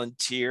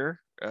volunteer.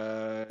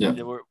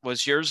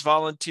 Was yours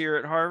volunteer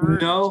at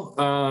Harvard? No,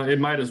 it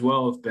might as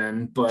well have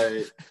been,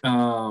 but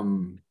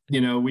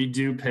we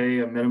do pay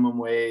a minimum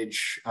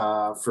wage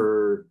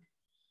for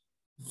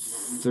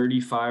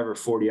 35 or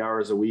 40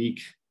 hours a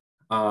week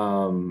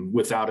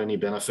without any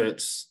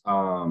benefits.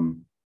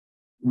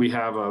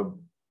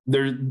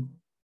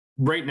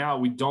 Right now,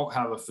 we don't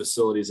have a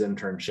facilities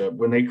internship.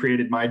 When they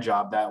created my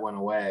job, that went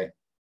away.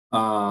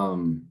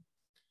 And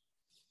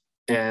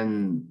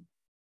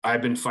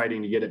I've been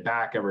fighting to get it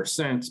back ever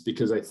since,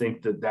 because I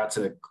think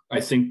I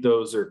think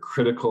those are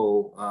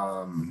critical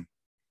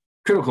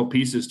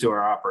pieces to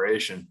our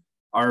operation.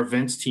 Our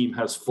events team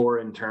has 4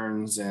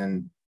 interns,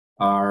 and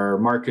our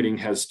marketing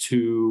has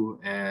 2,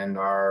 and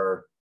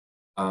our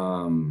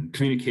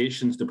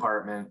communications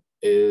department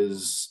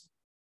is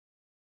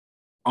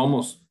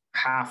almost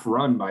half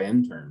run by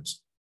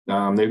interns.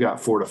 They've got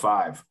 4 to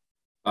 5.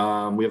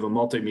 We have a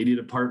multimedia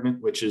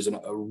department, which is a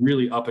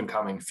really up and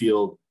coming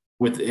field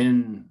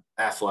within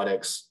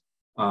athletics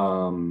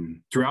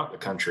throughout the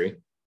country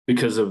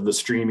because of the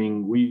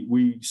streaming.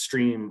 We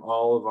stream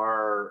all of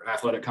our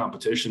athletic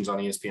competitions on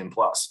ESPN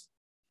Plus.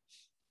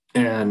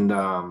 And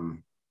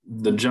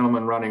the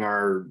gentleman running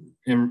our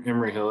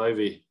Imre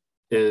Halevi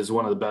is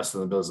one of the best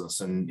in the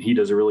business, and he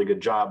does a really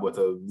good job with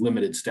a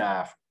limited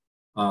staff.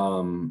 A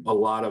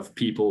lot of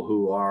people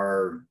who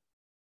are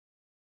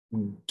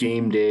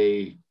game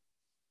day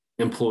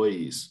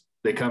employees,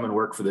 they come and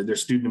work for their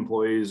student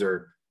employees,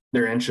 or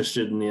they're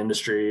interested in the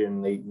industry,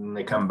 and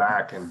they come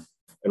back and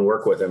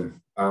work with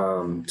him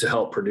to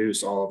help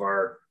produce all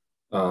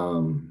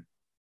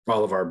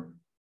of our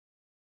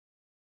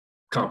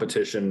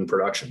competition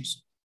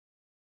productions.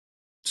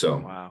 So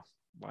wow.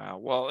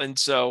 Well, and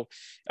so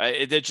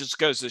it just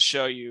goes to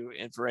show you,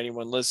 and for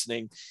anyone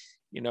listening,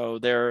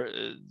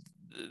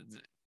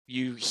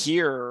 you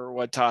hear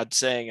what Todd's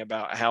saying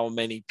about how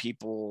many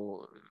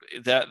people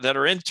that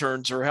are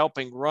interns are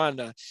helping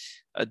run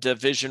a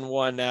Division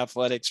I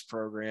athletics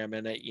program.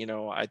 And,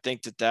 I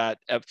think that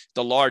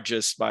the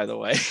largest, by the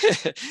way,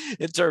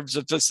 in terms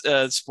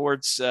of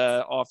sports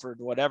offered,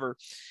 whatever.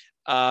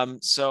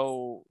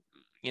 So,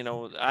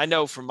 I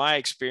know from my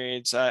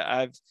experience,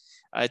 I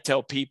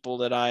tell people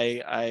that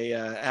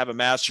I have a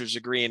master's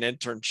degree in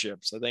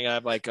internships. I think I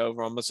have like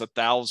over almost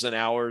 1,000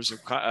 hours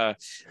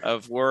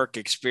of work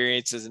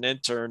experience as an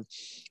intern.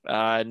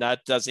 And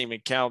that doesn't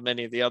even count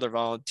many of the other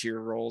volunteer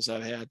roles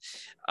I've had.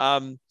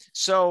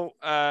 So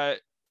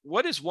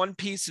what is one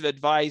piece of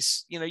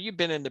advice? You've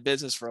been in the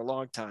business for a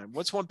long time.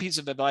 What's one piece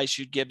of advice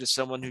you'd give to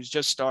someone who's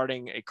just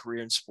starting a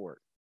career in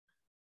sport?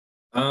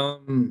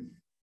 Learn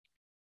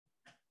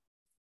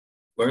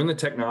the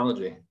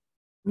technology.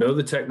 Know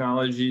the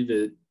technology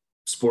that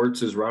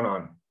sports is run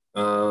on,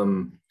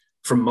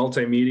 from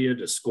multimedia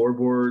to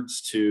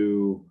scoreboards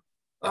to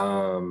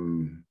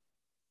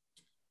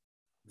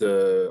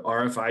the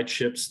RFI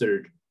chips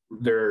that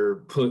they're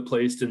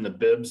placed in the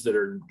bibs that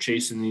are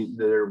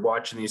that are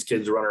watching these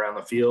kids run around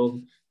the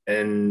field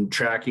and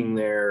tracking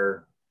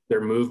their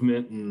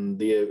movement and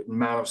the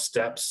amount of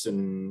steps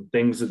and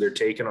things that they're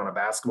taking on a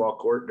basketball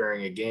court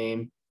during a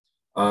game.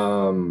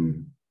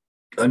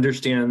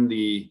 Understand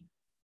the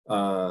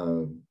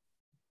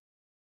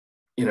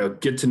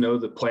get to know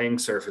the playing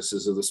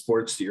surfaces of the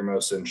sports that you're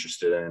most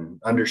interested in.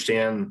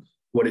 Understand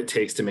what it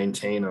takes to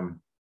maintain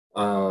them.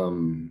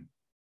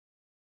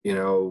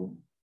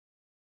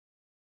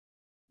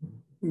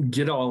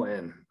 Get all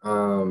in.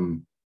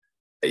 From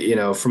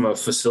a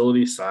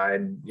facility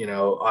side,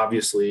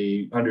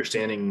 obviously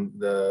understanding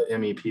the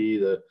MEP,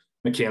 the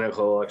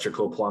mechanical,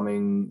 electrical,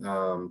 plumbing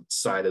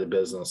side of the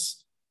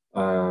business.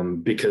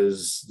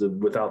 Because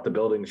without the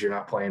buildings, you're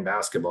not playing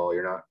basketball.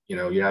 You're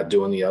not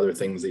doing the other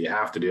things that you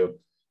have to do.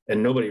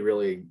 And nobody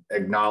really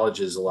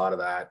acknowledges a lot of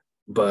that.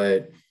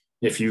 But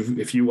if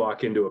you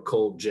walk into a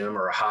cold gym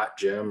or a hot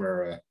gym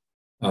or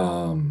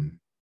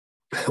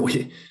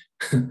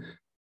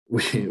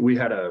we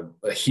had a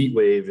heat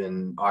wave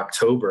in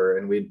October,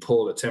 and we'd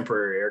pulled a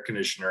temporary air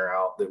conditioner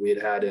out that we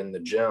had in the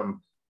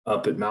gym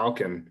up at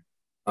Malkin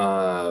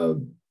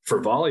for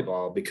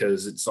volleyball,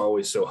 because it's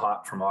always so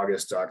hot from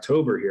August to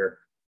October here,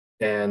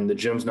 and the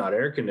gym's not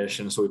air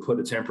conditioned. So we put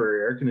a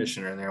temporary air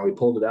conditioner in there. We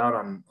pulled it out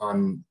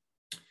on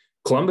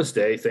Columbus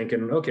Day,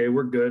 thinking, okay,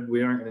 we're good.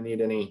 We aren't going to need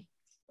any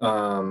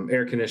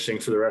air conditioning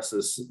for the rest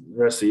of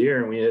the year.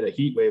 And we had a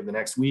heat wave the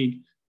next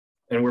week,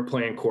 and we're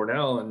playing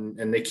Cornell,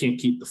 and they can't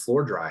keep the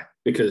floor dry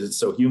because it's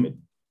so humid.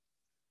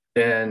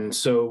 And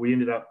so we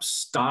ended up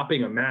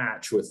stopping a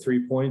match with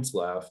 3 points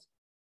left,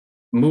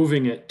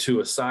 moving it to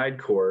a side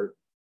court.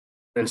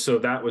 And so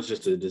that was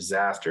just a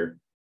disaster,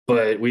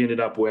 but we ended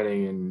up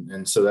winning.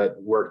 And so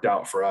that worked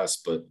out for us.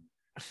 But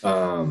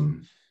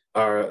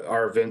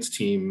our events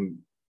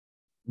team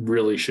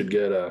really should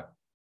get a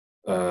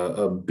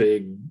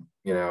big,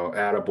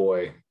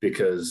 attaboy,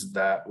 because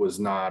that was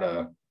not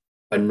a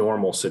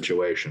normal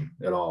situation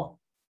at all.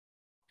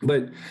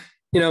 But,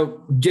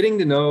 getting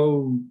to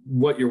know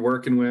what you're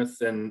working with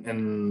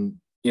and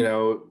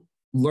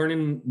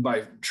learning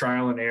by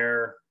trial and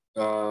error,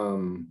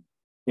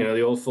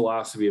 the old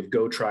philosophy of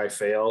go, try,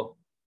 fail,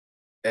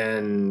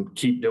 and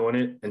keep doing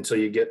it until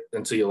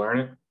you learn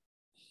it.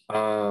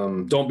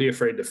 Don't be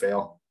afraid to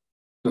fail.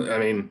 I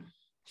mean,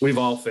 we've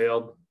all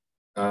failed.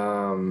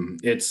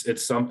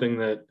 It's something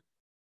that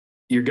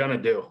you're going to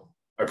do.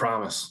 I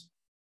promise.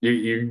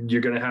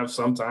 You're going to have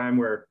some time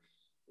where,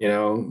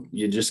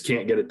 you just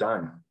can't get it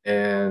done,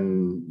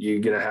 and you're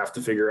going to have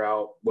to figure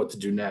out what to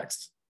do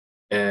next,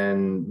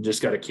 and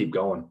just got to keep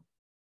going.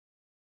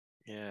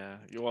 Yeah.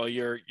 Well,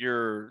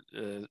 your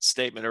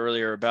statement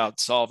earlier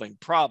about solving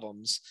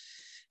problems,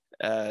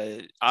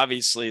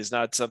 obviously is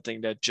not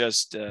something that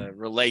just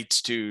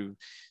relates to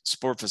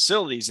sport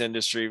facilities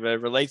industry, but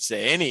it relates to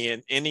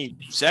any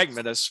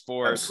segment of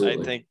sport.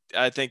 Absolutely.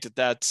 I think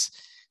that's,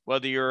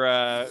 whether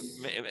you're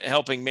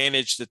helping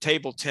manage the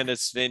table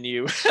tennis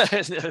venue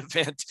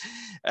event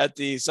at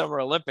the Summer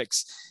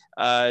Olympics,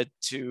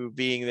 to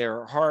being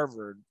there at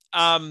Harvard.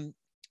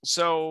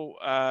 So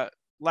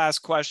last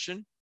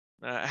question.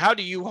 How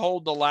do you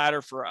hold the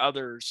ladder for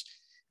others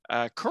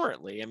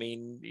currently? I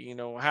mean,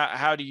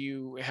 how do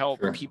you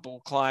help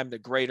people climb to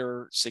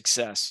greater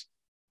success?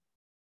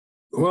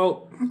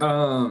 Well,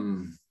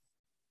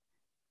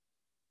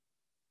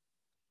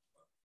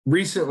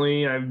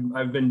 recently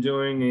I've been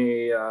doing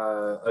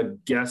a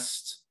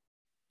guest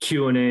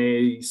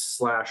Q&A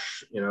 /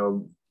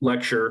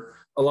 lecture.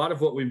 A lot of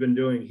what we've been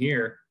doing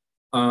here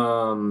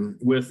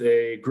with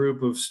a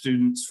group of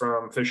students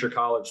from Fisher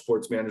College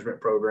Sports Management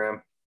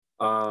Program.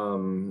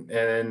 And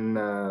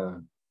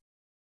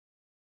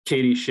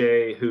Katie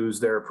Shea, who's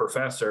their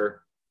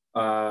professor,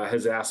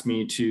 has asked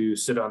me to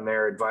sit on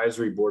their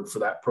advisory board for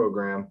that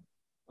program.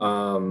 So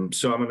I'm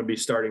going to be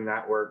starting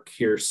that work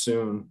here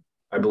soon.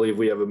 I believe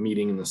we have a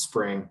meeting in the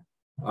spring.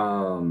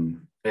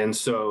 And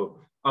so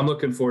I'm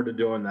looking forward to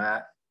doing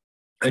that.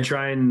 I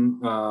try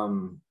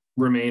and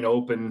remain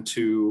open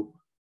to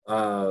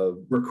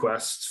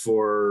requests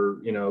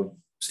for,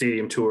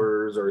 stadium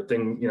tours or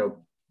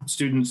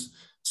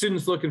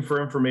students looking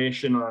for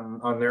information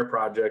on their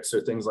projects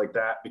or things like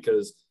that,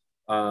 because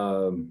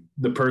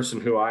the person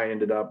who I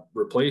ended up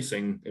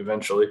replacing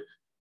eventually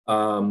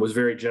was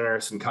very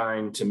generous and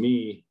kind to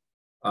me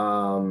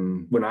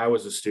when I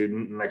was a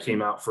student, and I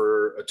came out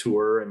for a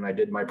tour and I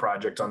did my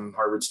project on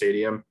Harvard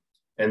Stadium,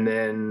 and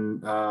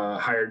then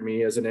hired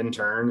me as an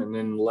intern, and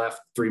then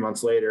left 3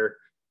 months later,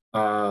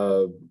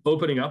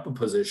 opening up a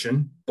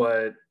position,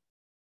 but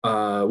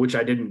which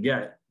I didn't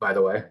get, by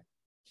the way.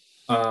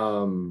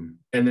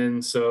 And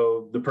then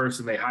so the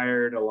person they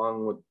hired,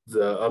 along with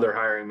the other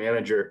hiring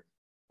manager,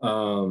 they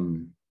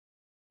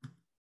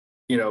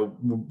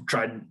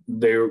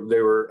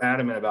were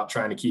adamant about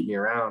trying to keep me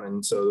around.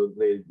 And so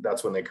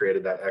that's when they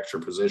created that extra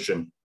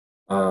position,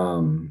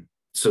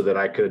 so that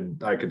I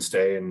could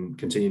stay and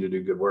continue to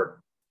do good work.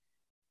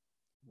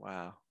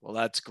 Wow. Well,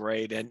 that's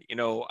great. And,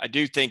 I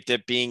do think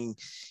that being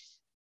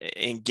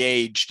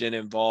engaged and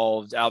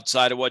involved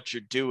outside of what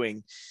you're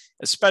doing,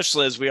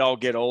 especially as we all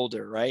get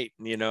older, right?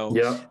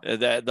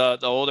 The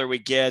older we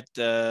get,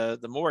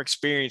 the more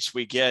experience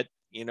we get,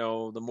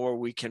 the more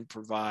we can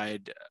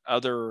provide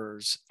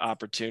others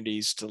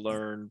opportunities to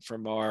learn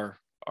from our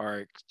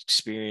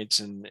experience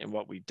and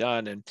what we've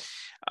done.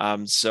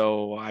 And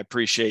so I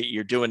appreciate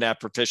you're doing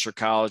that for Fisher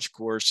College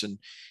course, and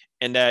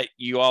that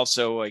you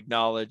also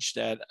acknowledge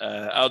that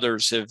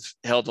others have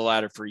held the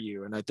ladder for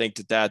you. And I think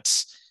that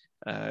that's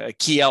a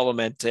key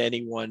element to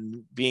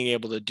anyone being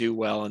able to do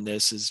well in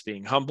this, is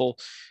being humble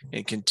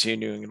and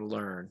continuing to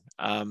learn.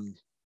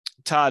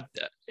 Todd,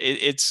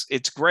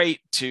 it's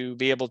great to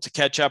be able to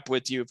catch up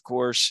with you, of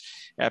course,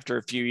 after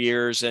a few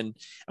years. And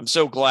I'm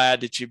so glad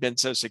that you've been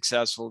so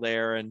successful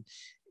there, and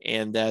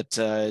that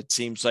it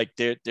seems like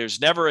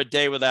there's never a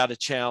day without a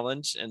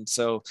challenge. And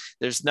so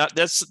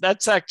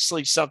that's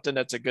actually something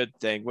that's a good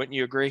thing. Wouldn't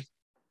you agree?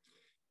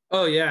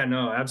 Oh yeah,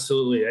 no,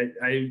 absolutely.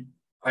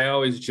 I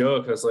always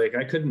joke, I was like,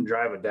 I couldn't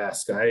drive a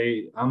desk.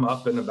 I'm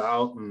up and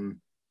about, and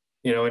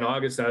in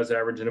August I was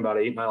averaging about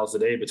 8 miles a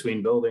day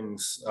between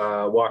buildings,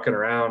 walking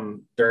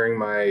around during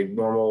my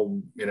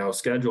normal,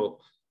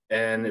 schedule.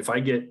 And if I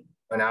get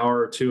an hour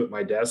or two at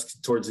my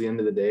desk towards the end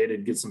of the day to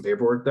get some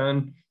paperwork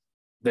done,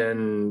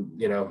 then,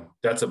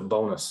 that's a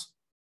bonus.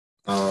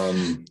 But,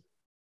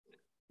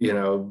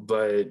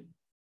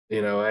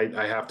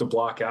 I have to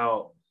block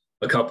out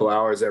a couple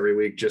hours every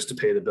week just to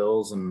pay the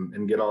bills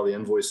and get all the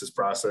invoices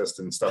processed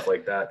and stuff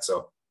like that.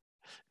 So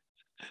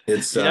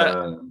it's,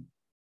 I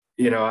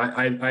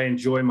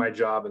enjoy my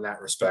job in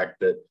that respect,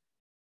 that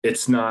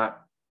it's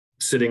not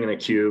sitting in a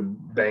cube,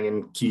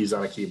 banging keys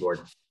on a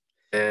keyboard.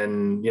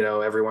 And,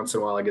 every once in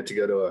a while I get to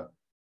go to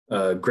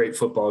a great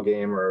football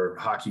game or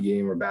hockey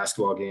game or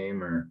basketball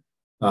game, or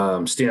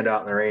stand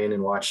out in the rain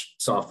and watch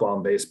softball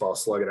and baseball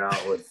slug it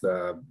out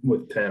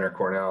with Penn or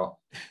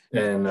Cornell.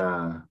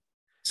 And,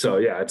 so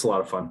yeah, it's a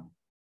lot of fun.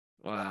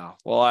 Wow.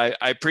 Well, I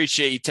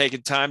appreciate you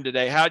taking time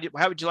today. How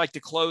would you like to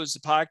close the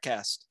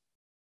podcast?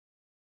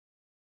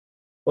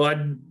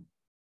 Well,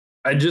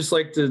 I'd just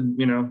like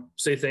to,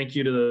 say thank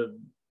you to the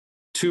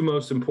two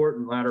most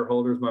important ladder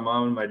holders, my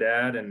mom and my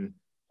dad, and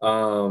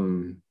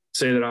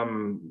say that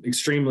I'm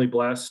extremely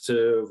blessed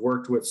to have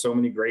worked with so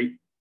many great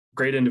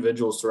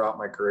individuals throughout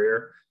my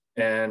career,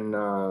 and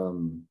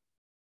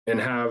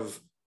have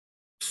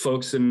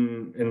folks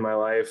in my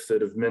life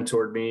that have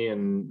mentored me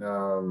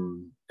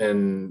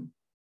and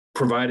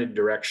provided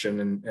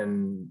direction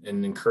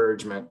and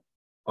encouragement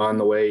on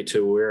the way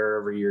to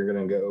wherever you're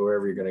going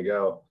to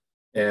go.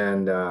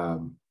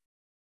 And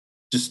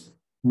just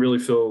really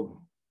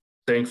feel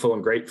thankful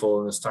and grateful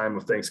in this time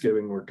of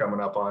Thanksgiving we're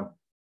coming up on,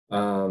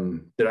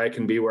 that I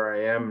can be where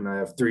I am. And I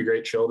have 3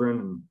 great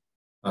children,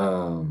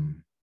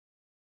 and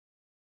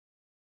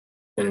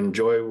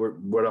enjoy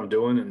what I'm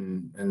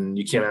doing. And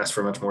you can't ask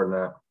for much more than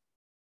that.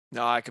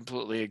 No, I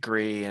completely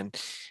agree. And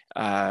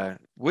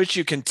wish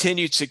you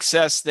continued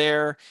success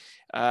there,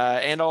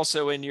 and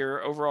also in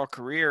your overall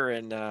career.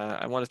 And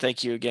I want to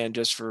thank you again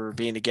just for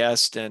being a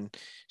guest and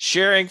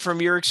sharing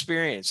from your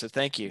experience. So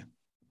thank you.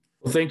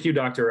 Well, thank you,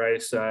 Dr.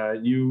 Rice.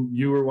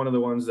 You were one of the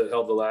ones that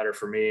held the ladder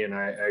for me, and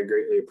I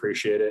greatly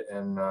appreciate it.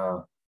 And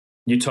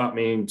you taught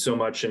me so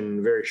much in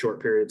a very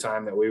short period of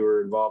time that we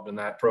were involved in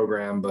that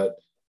program. But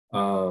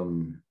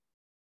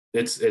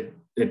it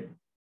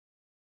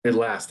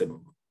lasted.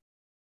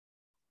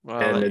 Wow,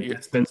 and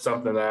it's been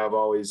something that I've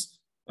always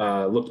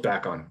looked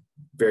back on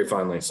very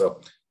fondly.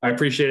 So I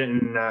appreciate it,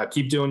 and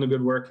keep doing the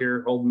good work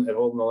here, holding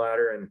the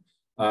ladder, and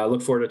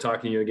look forward to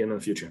talking to you again in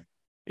the future.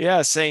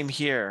 Yeah, same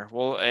here.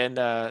 Well, and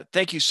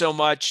thank you so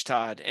much,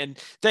 Todd. And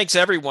thanks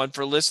everyone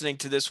for listening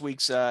to this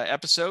week's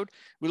episode.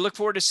 We look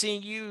forward to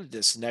seeing you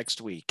this next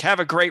week. Have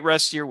a great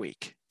rest of your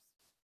week.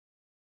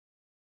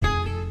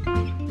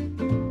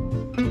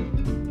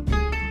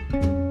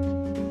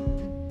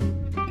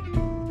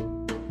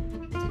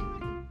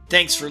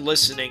 Thanks for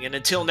listening, and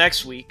until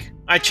next week,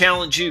 I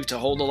challenge you to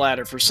hold a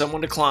ladder for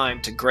someone to climb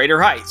to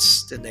greater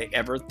heights than they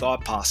ever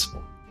thought possible.